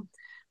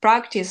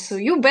practice. So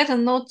you better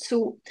not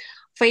to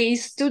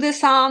face to the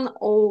sun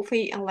or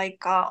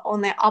like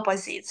on the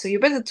opposite. So you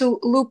better to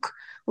look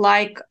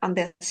like on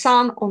the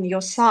sun on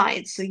your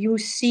side. So you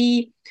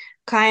see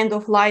kind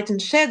of light and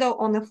shadow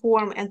on the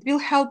form, and will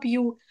help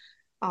you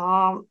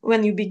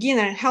when you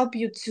beginner, help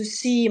you to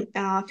see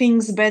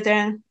things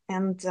better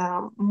and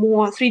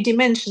more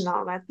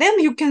three-dimensional. But then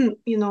you can,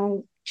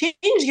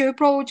 change your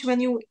approach when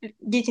you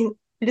getting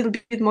a little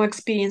bit more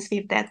experience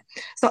with that.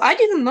 So I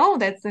didn't know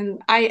that,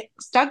 and I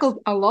struggled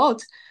a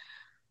lot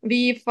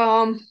with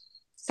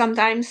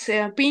sometimes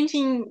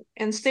painting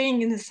and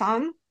staying in the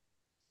sun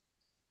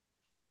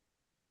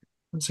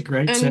That's a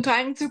great and tip.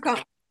 trying to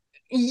come.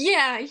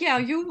 Yeah, yeah,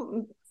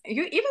 you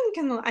even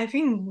can, I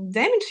think,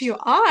 damage your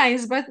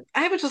eyes, but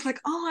I was just like,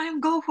 oh,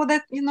 I'm go for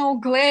that,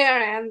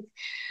 glare. And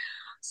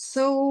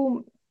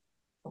so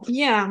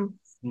yeah.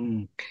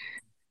 Mm.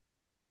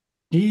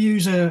 Do you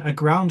use a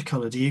ground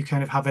color? Do you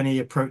kind of have any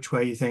approach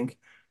where you think,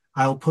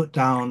 I'll put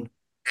down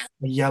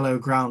a yellow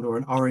ground or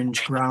an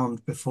orange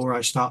ground before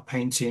I start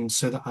painting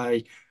so that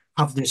I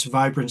have this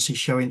vibrancy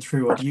showing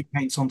through? Or do you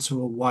paint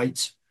onto a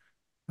white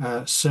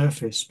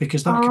surface?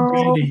 Because that can Oh,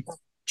 really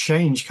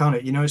change, can't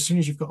it? As soon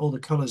as you've got all the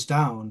colors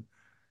down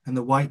and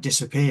the white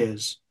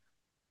disappears,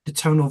 the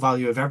tonal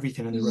value of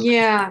everything and the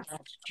relationship yeah.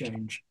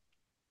 change.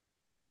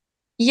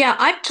 Yeah,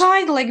 I've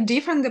tried like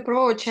different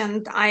approach,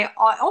 and I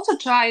also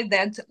tried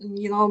that,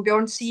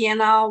 burnt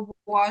sienna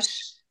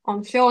wash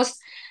on first,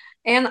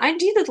 and I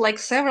did it like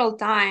several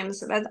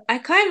times, but I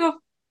kind of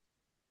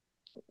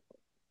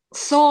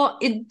saw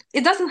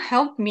it doesn't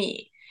help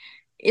me.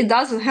 It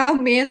doesn't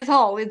help me at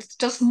all. It's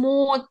just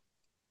more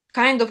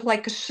kind of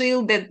like a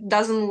shield that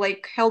doesn't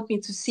like help me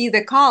to see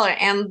the color.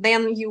 And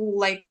then you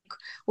like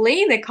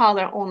lay the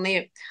color on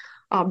the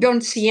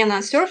burnt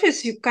sienna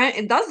surface,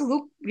 it does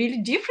look really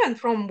different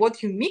from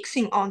what you're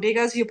mixing on,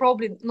 because you're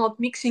probably not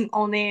mixing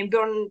on a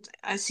burnt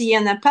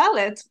sienna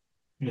palette.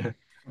 Yeah.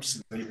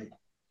 Absolutely.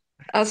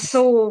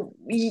 So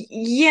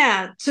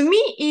yeah, to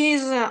me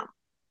is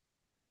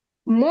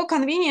more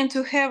convenient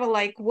to have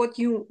like what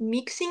you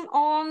mixing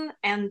on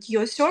and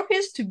your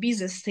surface to be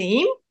the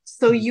same.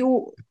 So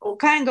you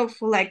kind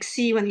of like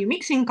see when you're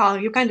mixing color,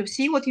 you kind of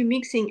see what you're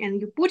mixing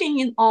and you're putting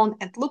it on.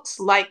 It looks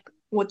like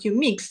what you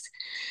mixed.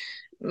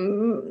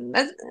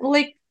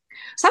 Like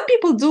some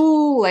people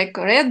do like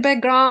a red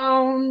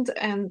background,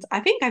 and I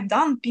think I've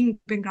done pink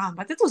background,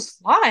 but it was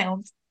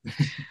wild.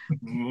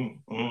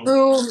 Mm-hmm.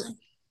 So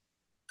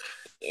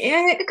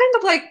yeah, kind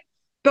of like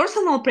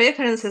personal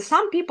preferences.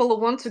 Some people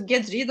want to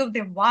get rid of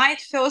the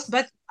white first,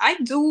 but I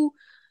do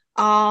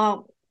uh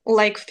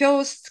like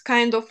first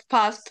kind of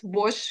fast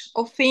wash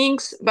of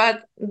things,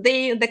 but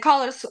the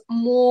colors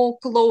more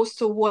close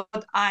to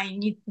what I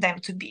need them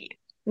to be.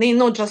 They're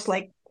not just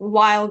like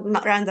wild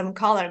random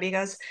color,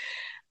 because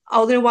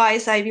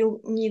otherwise I will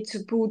need to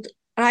put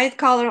right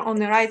color on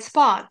the right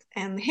spot.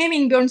 And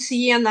having burnt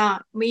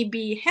sienna may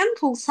be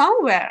handful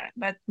somewhere,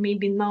 but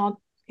maybe not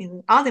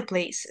in other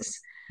places.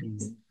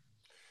 Mm.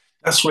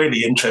 That's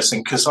really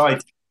interesting because I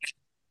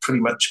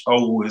pretty much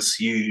always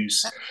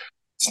use,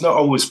 it's not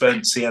always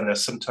burnt sienna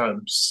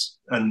sometimes,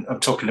 and I'm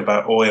talking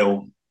about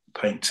oil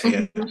paint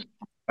here.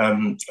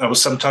 Mhm. I will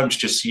sometimes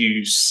just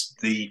use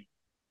the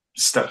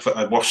stuff that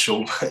I wash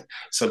all,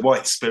 so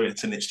white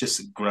spirit, and it's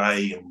just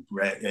grey and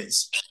red.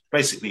 It's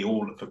basically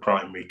all of the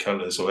primary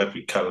colours or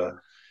every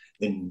colour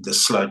in the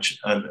sludge,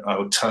 and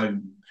I'll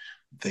tone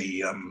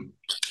the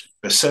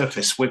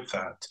surface with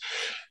that.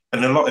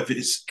 And a lot of it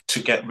is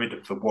to get rid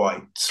of the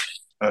white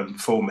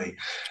for me.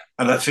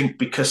 And I think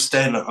because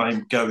then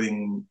I'm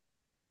going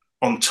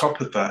on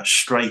top of that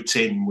straight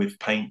in with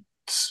paint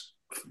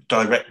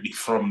directly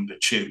from the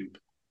tube.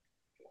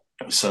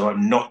 So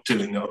I'm not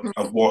doing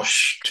a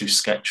wash to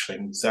sketch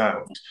things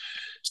out.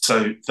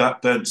 So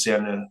that burnt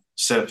sienna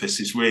surface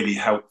is really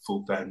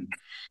helpful then,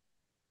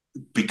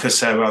 because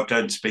there are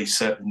going to be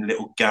certain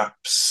little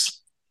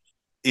gaps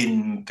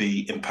in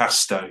the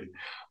impasto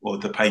or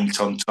the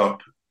paint on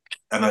top,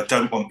 and I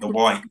don't want the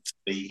white to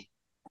be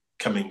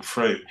coming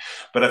through.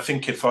 But I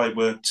think if I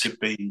were to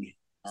be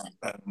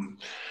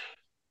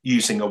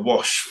using a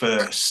wash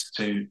first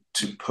to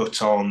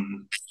put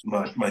on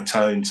my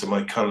tones and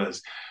my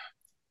colours,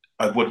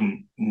 I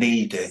wouldn't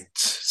need it.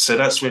 So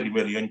that's really,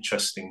 really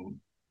interesting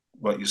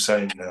what you're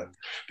saying there,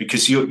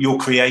 because you're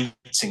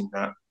creating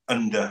that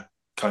under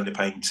kind of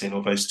painting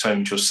or those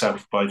tones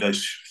yourself by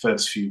those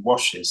first few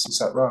washes. Is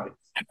that right?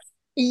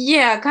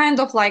 Yeah, kind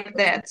of like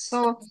that.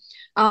 So,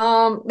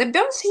 the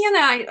burnt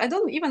sienna, I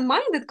don't even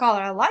mind that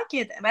color. I like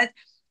it, but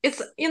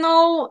it's,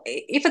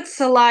 if it's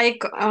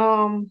like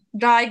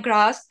dry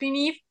grass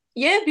beneath,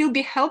 yeah, it will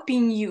be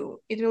helping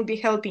you. It will be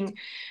helping,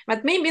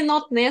 but maybe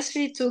not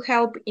necessary to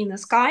help in the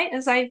sky,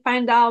 as I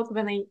find out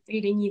when I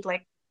really need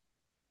like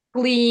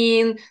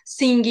clean,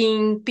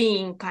 singing,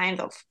 pink kind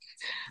of.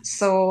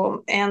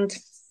 So, and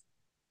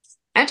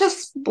I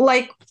just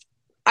like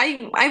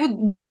I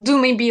would do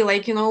maybe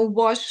like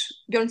wash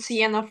burnt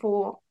sienna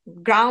for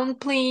ground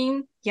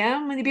plane. Yeah,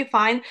 maybe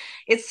fine.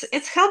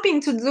 It's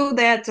helping to do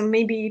that.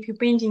 Maybe if you're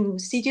painting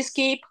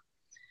cityscape,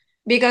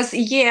 because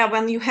yeah,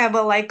 when you have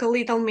like a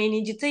little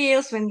many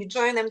details, when you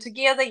join them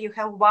together, you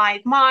have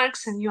white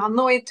marks, and you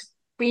annoy to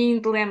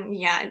paint them.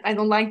 Yeah, I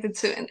don't like that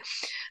too. And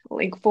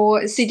like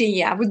for city,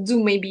 yeah, I would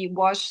do maybe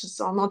wash,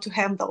 so not to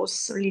have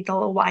those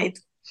little white.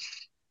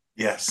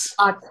 Yes.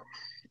 But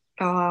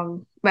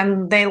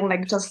when they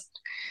like just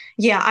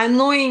yeah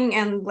annoying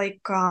and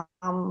like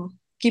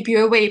keep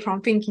you away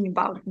from thinking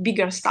about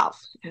bigger stuff.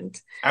 And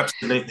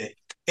Absolutely.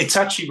 It's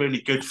actually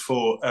really good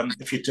for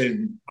if you're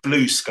doing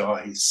blue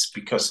skies,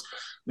 because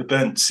the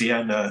burnt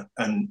sienna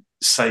and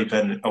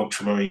Savin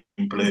ultramarine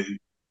blue,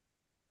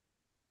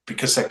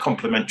 because they're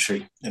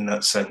complementary in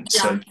that sense.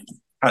 yeah,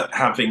 So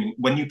having,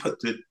 when you put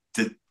the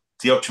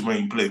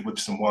ultramarine blue with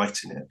some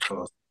white in it, of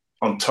course,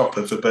 on top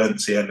of the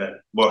burnt sienna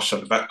wash on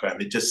the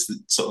background, it just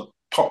sort of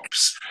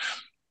pops.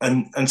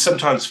 And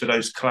sometimes for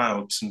those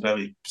clouds and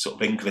very sort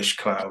of English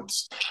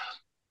clouds,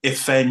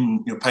 if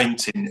then you're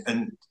painting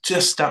and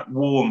just that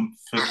warmth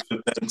of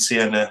the burnt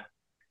sienna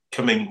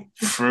coming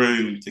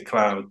through the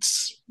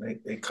clouds,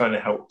 it kind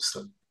of helps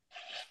them.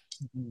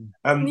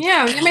 Um,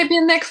 yeah, maybe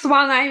next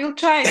one I will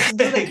try to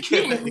do that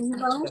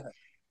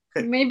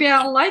again, maybe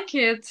I'll like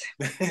it.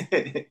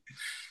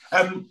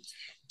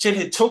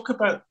 Gillian, talk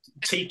about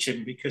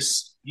teaching,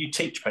 because you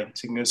teach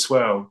painting as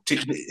well.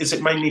 Is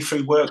it mainly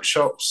through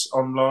workshops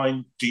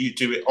online? Do you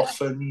do it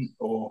often,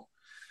 or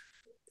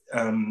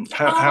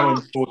how uh,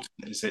 important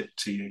is it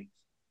to you?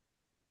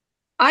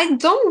 I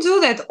don't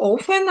do that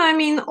often. I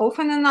mean,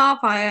 often enough.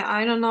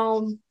 I don't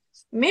know.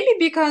 Maybe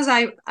because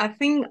I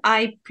think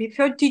I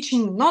prefer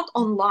teaching not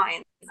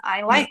online. I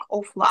Yeah, like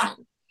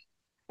offline.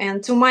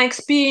 And to my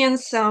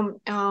experience,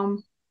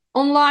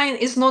 online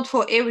is not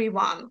for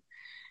everyone.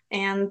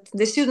 And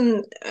the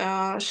student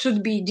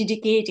should be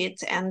dedicated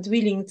and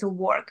willing to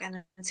work.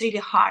 And it's really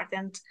hard.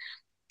 And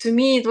to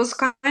me, it was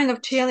kind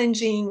of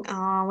challenging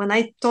when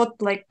I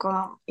taught like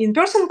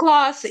in-person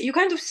class. You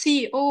kind of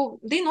see, oh,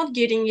 they're not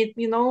getting it,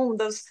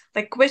 those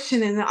like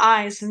question in the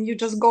eyes, and you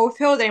just go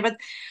further. But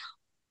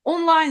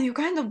online, you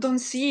kind of don't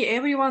see.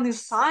 Everyone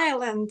is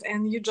silent,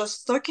 and you're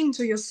just talking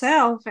to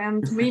yourself,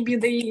 and maybe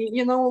they,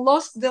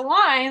 lost the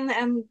line,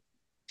 and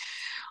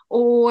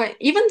or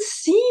even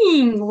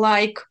seeing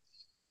like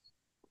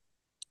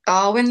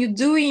when you're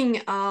doing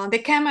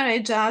the camera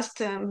adjust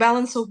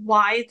balance of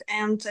white,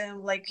 and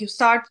like you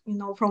start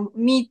from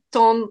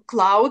mid-tone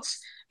clouds,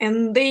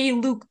 and they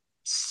look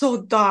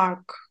so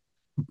dark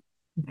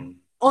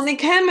on the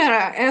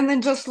camera, and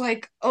then just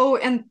like, oh,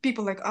 and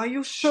people like, are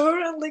you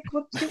sure, and like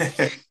what you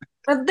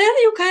but then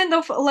you kind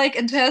of like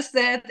adjust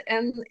that,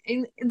 and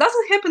it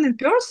doesn't happen in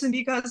person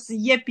because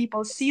yeah,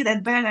 people see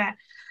that better.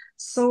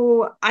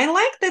 So I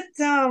like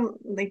that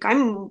like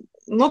I'm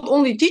not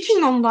only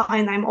teaching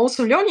online, I'm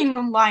also learning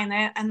online,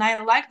 and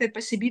I like the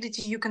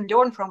possibility you can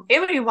learn from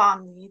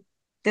everyone.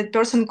 That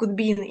person could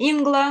be in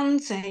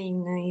England,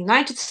 in the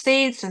United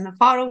States, and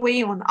far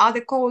away on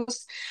other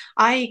coasts.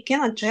 I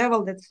cannot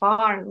travel that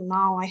far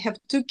now. I have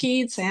two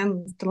kids,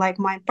 and like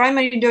my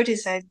primary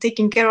duties are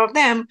taking care of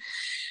them.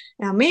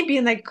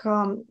 Maybe like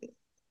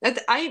that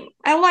I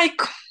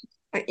like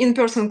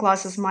in-person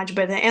classes much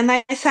better, and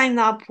I signed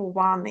up for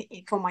one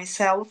for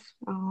myself.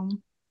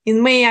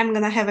 In May, I'm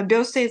gonna have a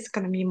birthday. It's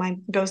gonna be my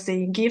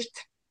birthday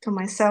gift to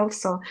myself.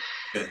 So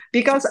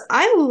because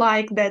I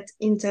like that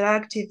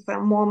interactive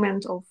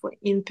moment of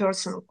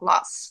in-person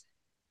class.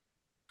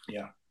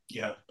 yeah,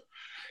 yeah.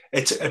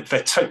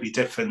 They're totally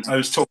different. I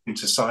was talking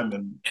to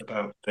Simon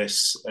about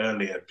this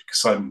earlier,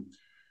 because I'm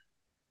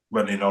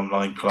running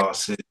online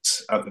classes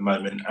at the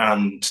moment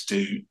and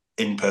do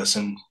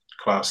in-person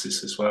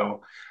classes as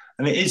well,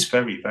 and it is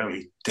very,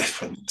 very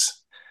different.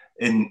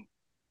 In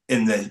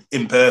the Yeah.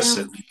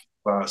 in-person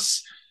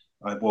class,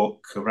 I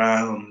walk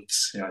around,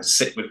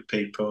 sit with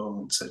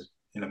people, and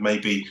to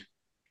maybe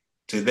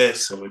do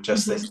this or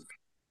adjust Mhm. this.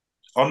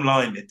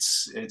 Online,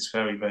 it's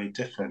very, very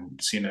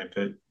different,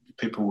 but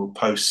people will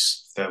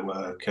post their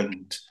work,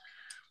 and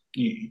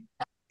you,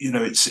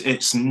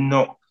 it's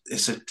not,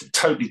 it's a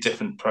totally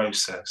different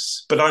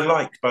process. But I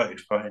like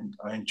both.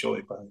 I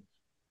enjoy both.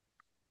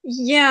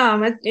 Yeah,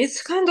 but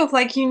it's kind of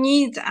like you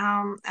need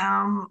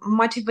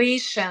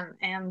motivation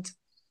and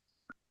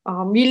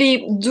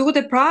really do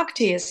the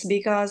practice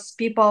because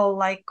people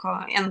like,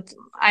 and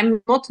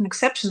I'm not an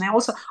exception. I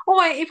also,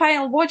 if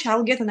I'll watch,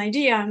 I'll get an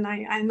idea and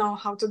I know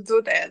how to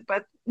do that.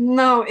 But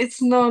no,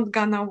 it's not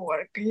gonna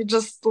work. You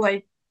just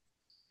like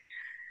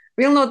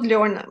will not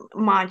learn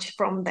much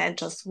from that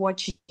just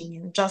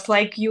watching. Just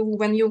like you,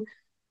 when you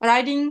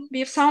riding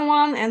with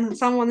someone and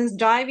someone is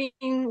driving,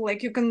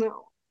 like you can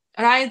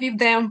ride with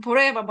them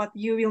forever, but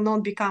you will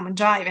not become a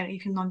driver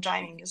if you're not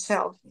driving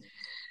yourself.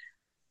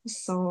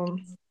 So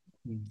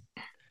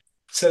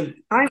So,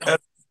 I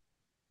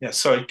yeah,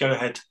 sorry, go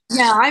ahead.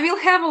 yeah, I will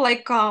have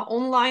like a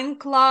online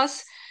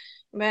class,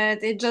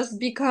 but it just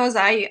because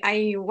I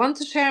want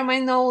to share my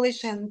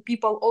knowledge and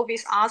people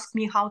always ask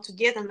me how to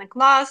get in the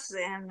class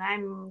and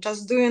I'm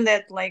just doing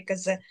that like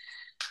as a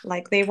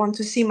like they want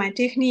to see my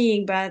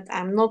technique, but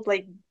I'm not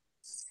like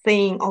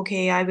saying,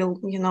 okay, I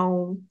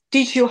will,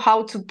 teach you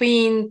how to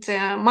paint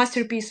a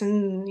masterpiece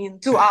in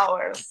 2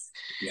 hours.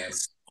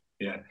 Yes,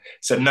 yeah.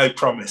 So no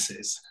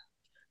promises.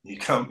 You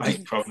can't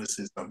make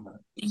promises on that.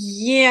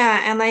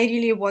 Yeah, and I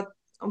really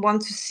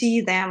want to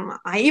see them.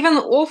 I even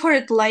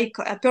offered like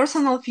a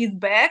personal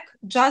feedback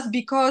just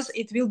because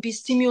it will be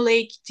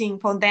stimulating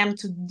for them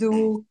to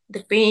do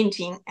the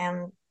painting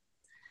and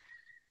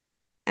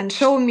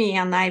show me,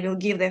 and I will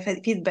give the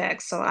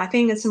feedback. So I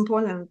think it's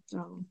important.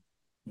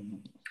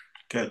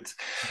 Good.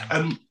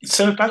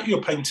 So about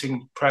your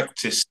painting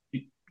practice,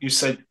 you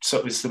said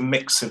sort of it's the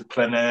mix of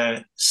plein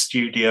air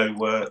studio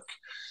work.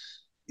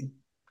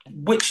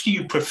 Which do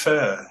you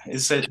prefer?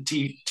 Is it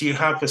do you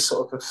have a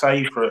sort of a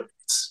favourite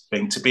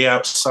thing, to be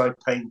outside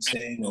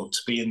painting or to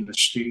be in the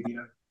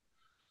studio?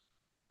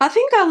 I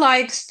think I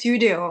like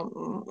studio.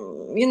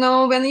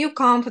 When you're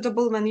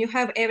comfortable, when you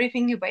have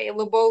everything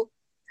available.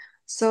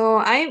 So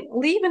I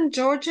live in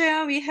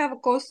Georgia. We have a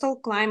coastal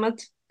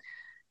climate.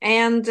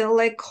 And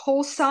like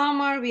whole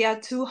summer, we are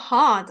too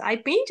hot. I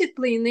painted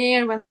plein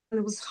air when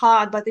it was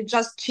hot, but it's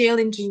just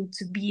challenging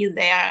to be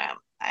there.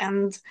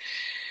 And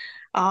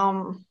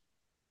um,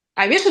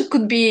 I wish it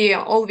could be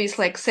always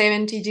like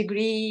 70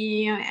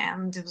 degree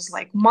and it was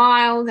like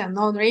mild and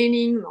not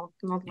raining,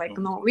 not like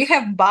no. We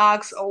have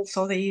bugs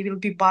also, they will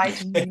be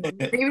biting you.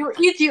 They will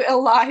eat you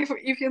alive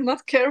if you're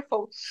not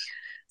careful.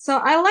 So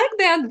I like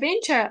the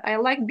adventure. I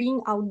like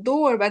being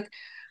outdoor, but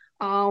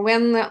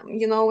when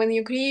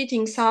you're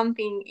creating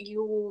something,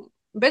 you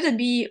better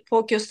be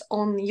focused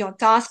on your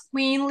task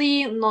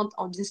mainly, not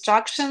on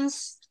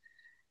distractions.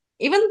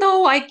 Even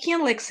though I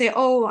can like say,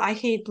 oh, I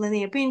hate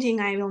linear painting,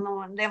 I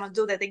will never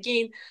do that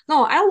again.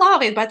 No, I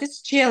love it, but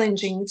it's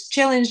challenging. It's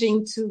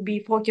challenging to be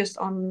focused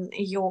on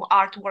your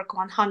artwork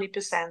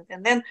 100%.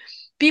 And then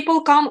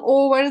people come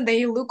over,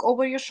 they look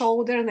over your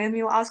shoulder, and then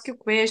will ask you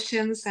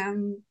questions,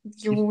 and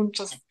you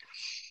just.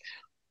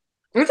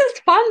 This is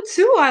fun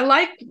too. I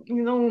like,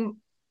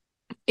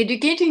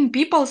 educating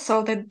people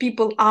so that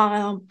people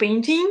are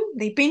painting.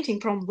 They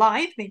painting from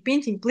life. They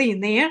painting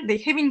plein air. They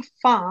having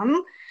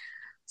fun.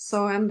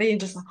 So and they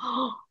just,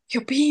 oh,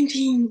 you're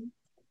painting.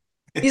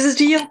 Is it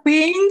real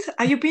paint?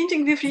 Are you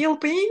painting with real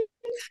paint?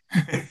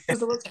 Because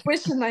there was a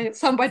question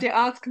somebody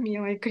asked me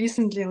like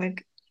recently,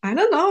 like, I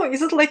don't know,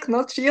 is it like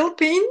not real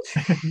paint?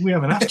 We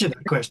haven't asked you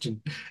that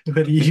question,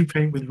 whether you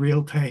paint with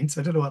real paint.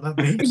 I don't know what that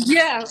means.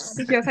 Yes,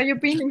 yes. Are you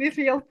painting with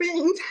real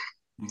paint?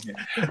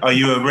 Are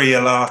you a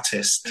real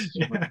artist?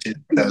 Yeah. Which is,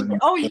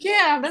 Oh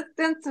yeah,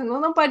 that's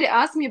nobody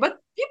asked me, but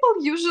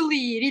people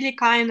usually really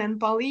kind and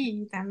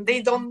polite, and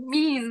they don't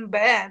mean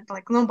bad.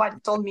 Like nobody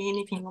told me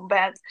anything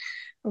bad,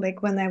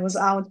 like when I was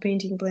out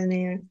painting plein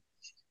air.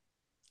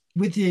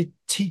 With the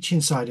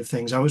teaching side of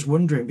things, I was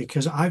wondering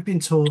because I've been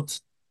taught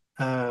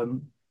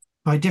um,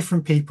 by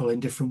different people in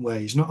different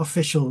ways, not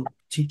official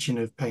teaching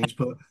of paints,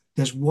 but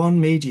there's one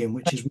medium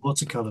which is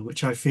watercolor,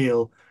 which I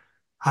feel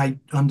I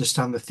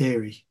understand the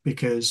theory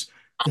because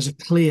there's a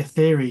clear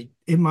theory,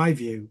 in my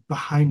view,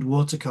 behind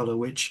watercolor,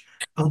 which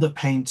other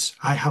paints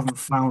I haven't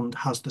found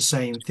has the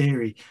same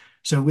theory.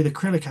 So with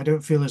acrylic, I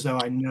don't feel as though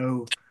I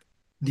know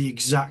the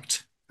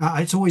exact.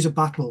 It's always a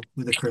battle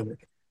with acrylic,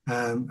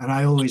 and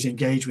I always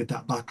engage with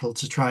that battle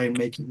to try and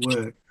make it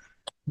work.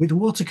 With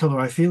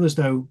watercolor, I feel as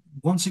though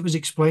once it was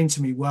explained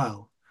to me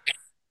well,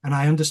 and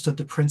I understood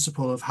the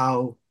principle of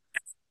how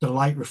the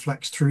light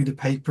reflects through the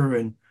paper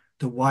and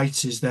the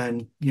white is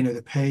then,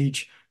 the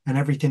page and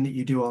everything that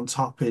you do on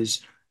top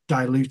is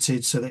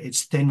diluted so that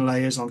it's thin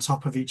layers on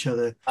top of each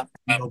other.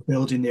 You're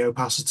building the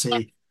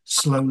opacity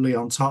slowly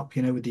on top,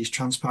 with these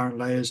transparent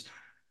layers.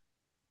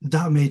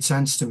 That made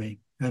sense to me.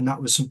 And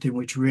that was something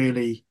which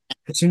really,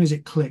 as soon as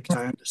it clicked,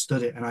 I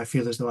understood it and I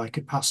feel as though I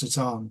could pass it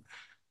on.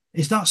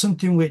 Is that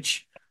something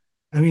which,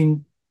 I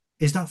mean,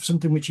 is that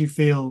something which you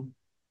feel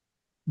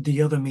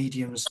the other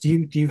mediums, do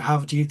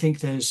you think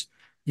there's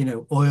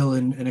oil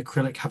and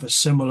acrylic have a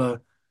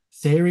similar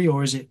theory,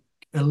 or is it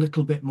a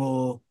little bit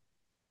more?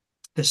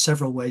 There's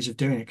several ways of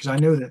doing it because I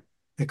know that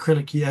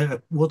acrylic, yeah,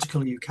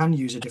 watercolor you can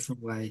use a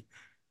different way.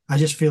 I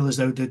just feel as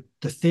though the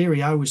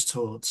theory I was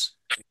taught,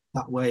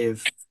 that way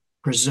of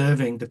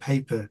preserving the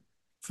paper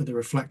for the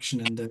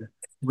reflection and the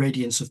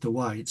radiance of the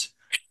white,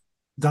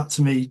 that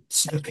to me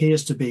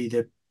appears to be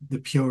the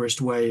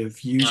purest way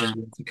of using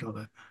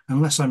watercolor,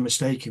 unless I'm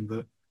mistaken.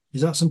 But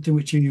is that something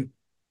which you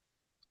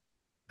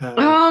uh,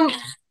 Um,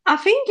 I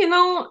think,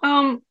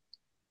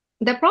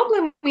 the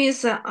problem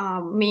is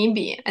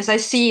maybe, as I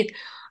see it,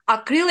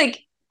 acrylic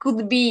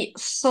could be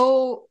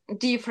so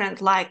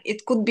different. Like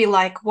it could be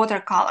like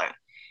watercolor,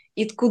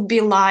 it could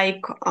be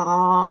like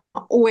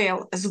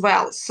oil as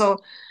well. So,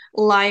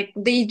 like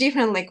they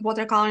different, like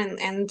watercolor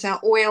and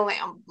oil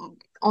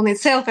on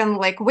itself and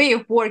like way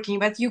of working,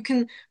 but you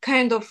can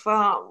kind of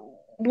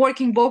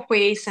working both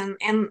ways and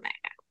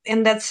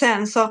in that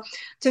sense. So,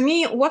 to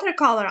me,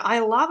 watercolor, I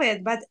love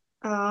it, but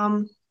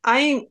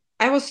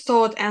I was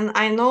taught, and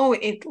I know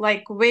it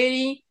like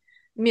very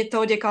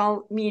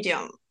methodical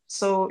medium.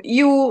 So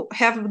you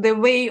have the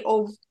way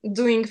of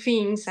doing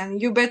things,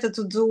 and you better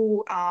to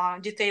do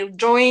detailed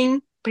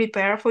drawing,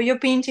 prepare for your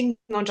painting,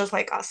 not just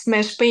like a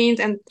smash paint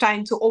and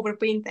trying to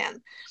overpaint.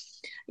 And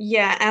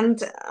yeah, and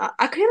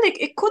acrylic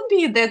it could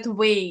be that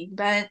way,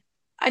 but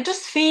I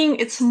just think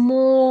it's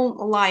more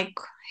like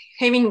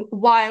having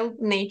wild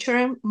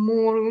nature,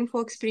 more room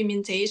for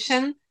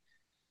experimentation,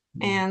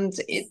 mm, and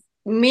it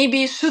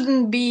maybe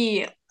shouldn't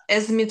be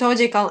as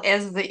methodical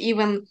as the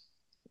even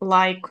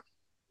like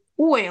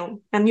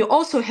oil. And you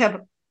also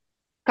have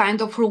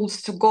kind of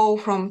rules to go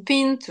from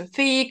thin to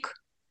thick.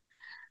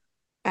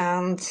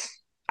 And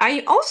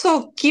I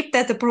also keep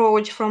that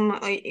approach from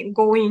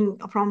going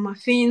from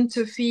thin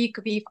to thick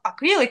with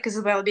acrylic as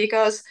well,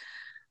 because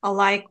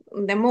like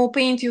the more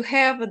paint you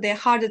have, the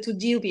harder to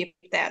deal with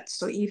that.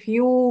 So if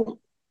you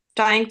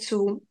trying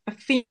to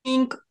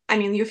think, I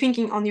mean, you're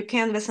thinking on your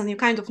canvas and you're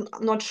kind of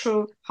not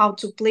sure how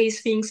to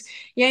place things.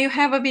 Yeah, you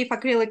have a with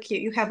acrylic,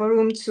 you have a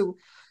room to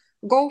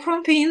go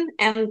from thin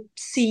and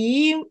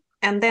see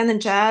and then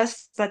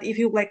adjust. But if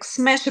you like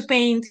smash a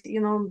paint,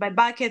 by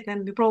bucket,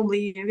 then we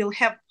probably will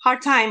have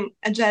hard time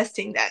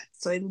adjusting that.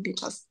 So it'll be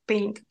just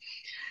paint.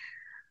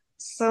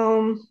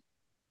 So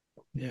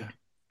yeah.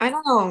 I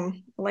don't know,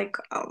 like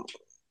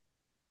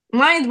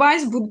my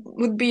advice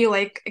would be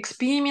like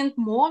experiment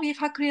more with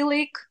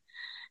acrylic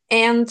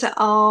and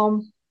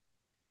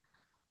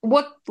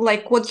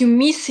what you're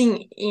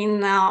missing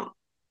in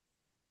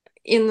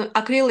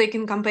acrylic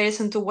in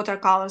comparison to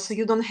watercolor, so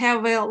you don't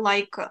have a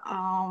like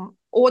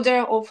order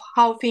of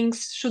how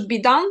things should be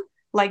done,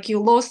 like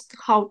you lost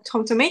how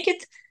to make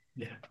it.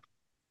 Yeah,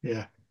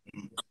 yeah.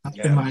 That's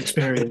been Yeah, my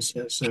experience.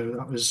 Yeah, so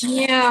that was,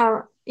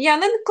 Yeah,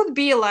 and then it could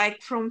be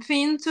like from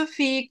thin to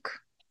thick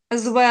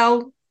as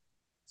well.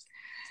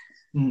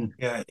 mm,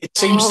 yeah. It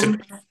seems to be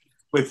um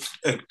with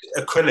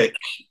acrylic.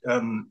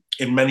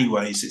 In many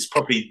ways, it's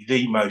probably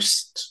the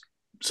most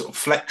sort of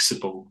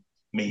flexible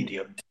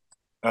medium.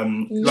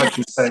 Like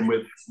you're yes. saying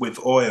with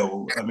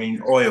oil, I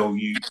mean, oil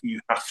you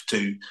have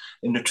to,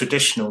 in the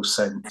traditional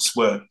sense,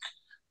 work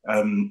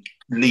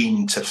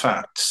lean to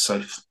fat,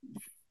 so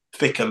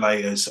thicker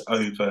layers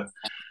over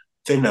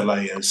thinner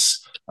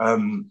layers.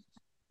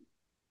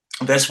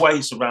 There's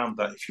ways around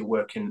that if you're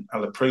working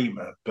alla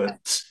prima,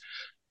 but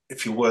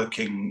if you're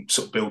working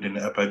sort of building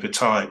it up over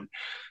time,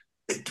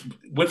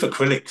 with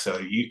acrylic though,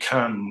 you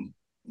can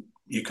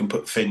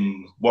put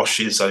thin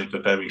washes over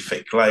very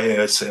thick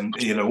layers, and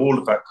all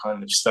of that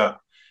kind of stuff.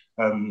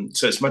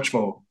 So it's much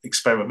more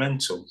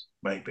experimental,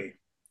 maybe.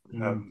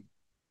 mm, Um,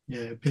 yeah,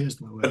 it appears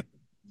that but way.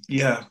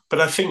 yeah,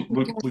 but I think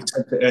we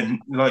tend to,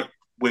 and like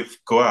with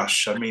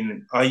gouache, I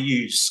mean, I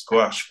use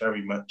gouache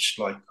very much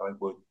like I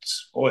would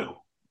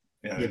oil,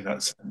 in Yeah.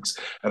 that sense.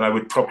 And I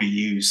would probably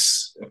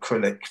use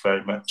acrylic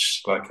very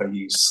much like I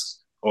use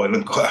oil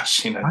and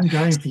gouache. I'm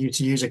dying for you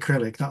to use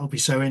acrylic. That would be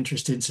so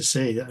interesting to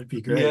see. That would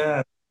be great.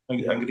 Yeah, I'm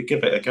Yeah, going to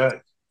give it a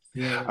go.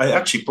 yeah, that'd I be,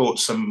 actually bought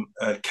some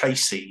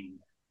casein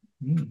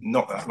mm,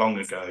 not that long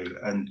ago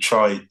and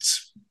tried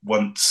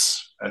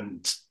once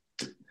and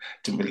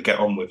didn't really get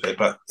on with it.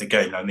 But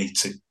again, I need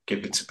to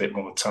give it a bit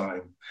more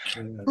time.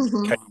 yeah.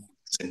 Mhm.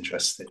 It's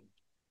interesting.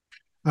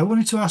 I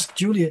wanted to ask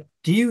Julia,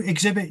 do you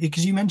exhibit,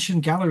 because you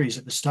mentioned galleries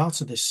at the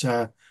start of this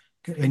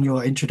in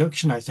your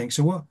introduction, I think.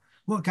 So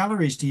what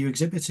galleries do you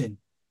exhibit in?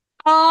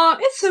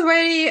 It's a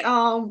very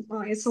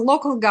it's a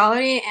local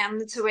gallery,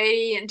 and it's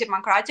very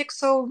democratic,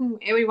 so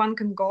everyone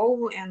can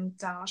go and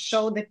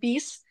show the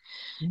piece.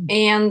 Mm,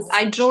 And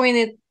I joined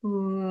it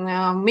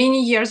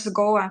many years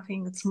ago. I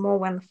think it's more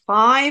than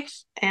five,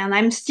 and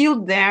I'm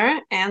still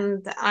there.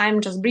 And I'm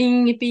just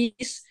bringing a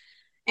piece,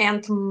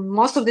 and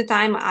most of the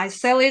time I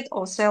sell it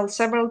or sell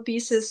several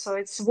pieces. So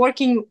it's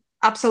working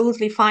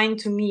absolutely fine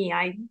to me.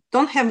 I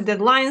don't have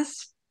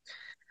deadlines.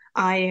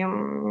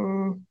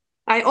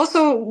 I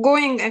also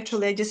going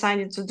actually. I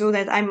decided to do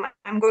that.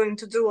 I'm going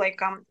to do like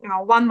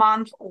 1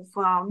 month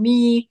of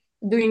me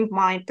doing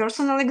my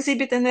personal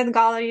exhibit in that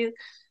gallery,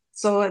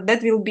 So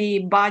that will be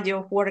body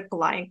of work,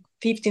 like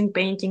 15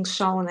 paintings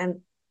shown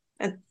and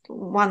at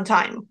one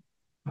time.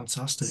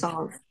 Fantastic.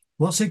 So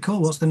what's it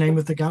called? What's the name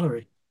of the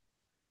gallery?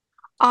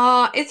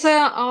 it's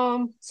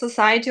a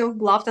Society of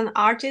Bluffton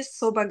Artists,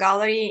 Soba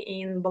Gallery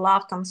in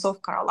Bluffton,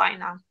 South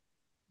Carolina.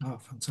 Oh,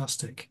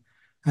 fantastic.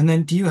 And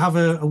then do you have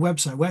a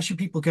website? Where should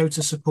people go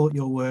to support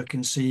your work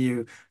and see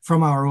you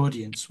from our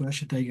audience? Where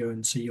should they go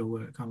and see your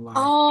work online?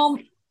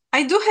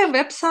 I do have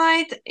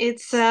website.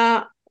 It's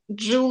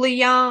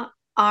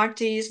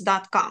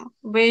juliaartist.com.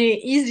 Very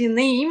easy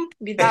name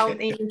without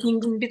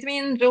anything in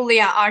between,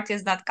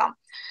 juliaartist.com.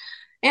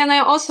 And I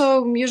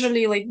also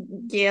usually like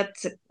get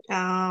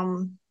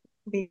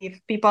with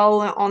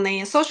people on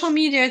a social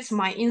media. It's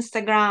my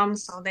Instagram,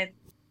 so that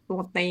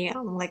what they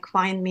like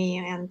find me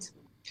and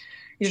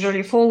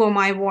usually follow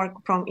my work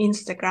from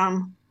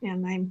Instagram.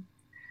 And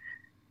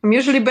I'm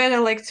usually better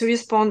like to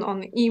respond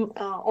on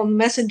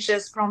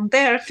messages from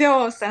there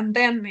first, and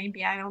then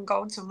maybe I will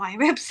go to my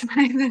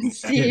website and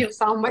see Yeah. if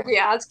somebody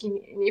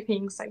asking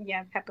anything. So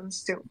yeah, it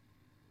happens too.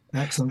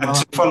 Excellent. And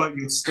Well, to follow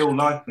your still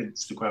life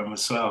Instagram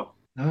as well.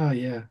 oh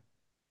yeah.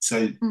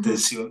 So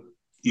there's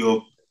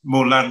your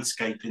more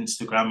landscape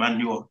Instagram and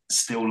your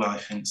still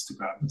life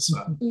Instagram as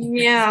well.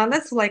 Yeah,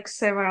 that's like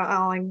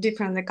several like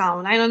different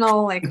account. I don't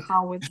know like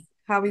how it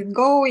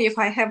go if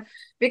I have,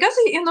 because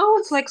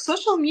it's like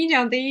social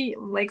media, they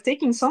like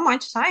taking so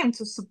much time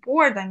to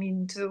support. I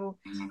mean,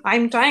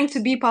 I'm trying to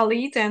be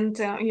polite and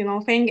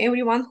thank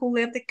everyone who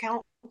left the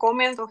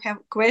comment or have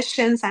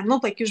questions. I'm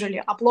not like usually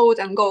upload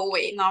and go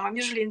away. No, I'm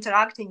usually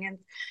interacting, and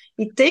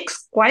it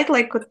takes quite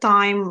like a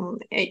time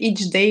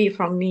each day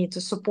from me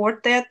to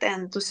support that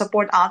and to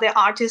support other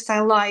artists I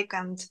like.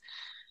 And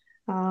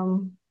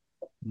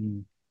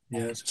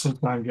Yeah, it's a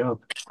full-time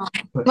job.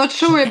 But not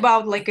sure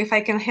about like if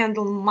I can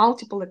handle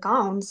multiple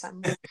accounts.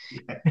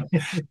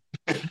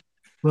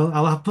 well,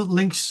 I'll put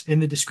links in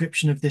the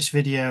description of this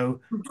video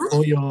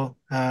for your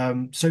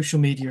social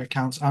media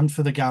accounts and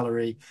for the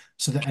gallery,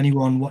 so that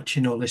anyone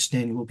watching or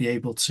listening will be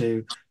able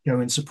to go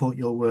and support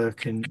your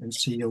work and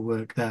see your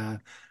work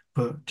there.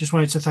 But just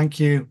wanted to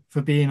thank you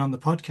for being on the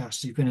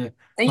podcast. You've been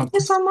Thank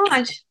you so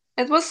much.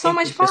 It was so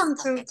much fun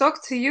to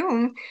talk to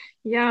you.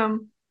 Yeah.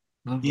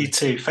 Lovely. You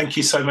too. Thank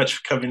you so much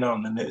for coming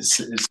on, and it's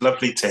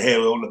lovely to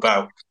hear all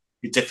about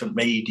your different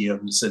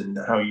mediums and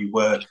how you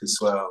work as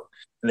well.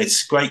 And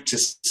it's great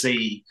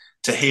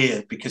to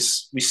hear,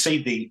 because we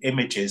see the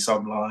images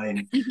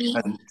online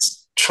and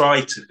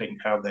try to think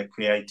how they're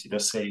created or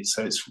see.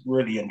 So it's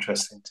really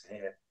interesting to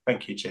hear.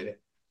 Thank you, Julia.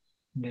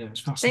 Yeah,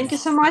 it's fascinating. Thank you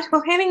so much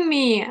for having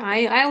me.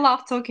 I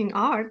love talking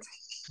art.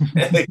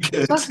 Good.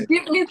 Just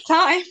give me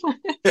time.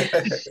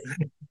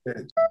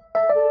 Good.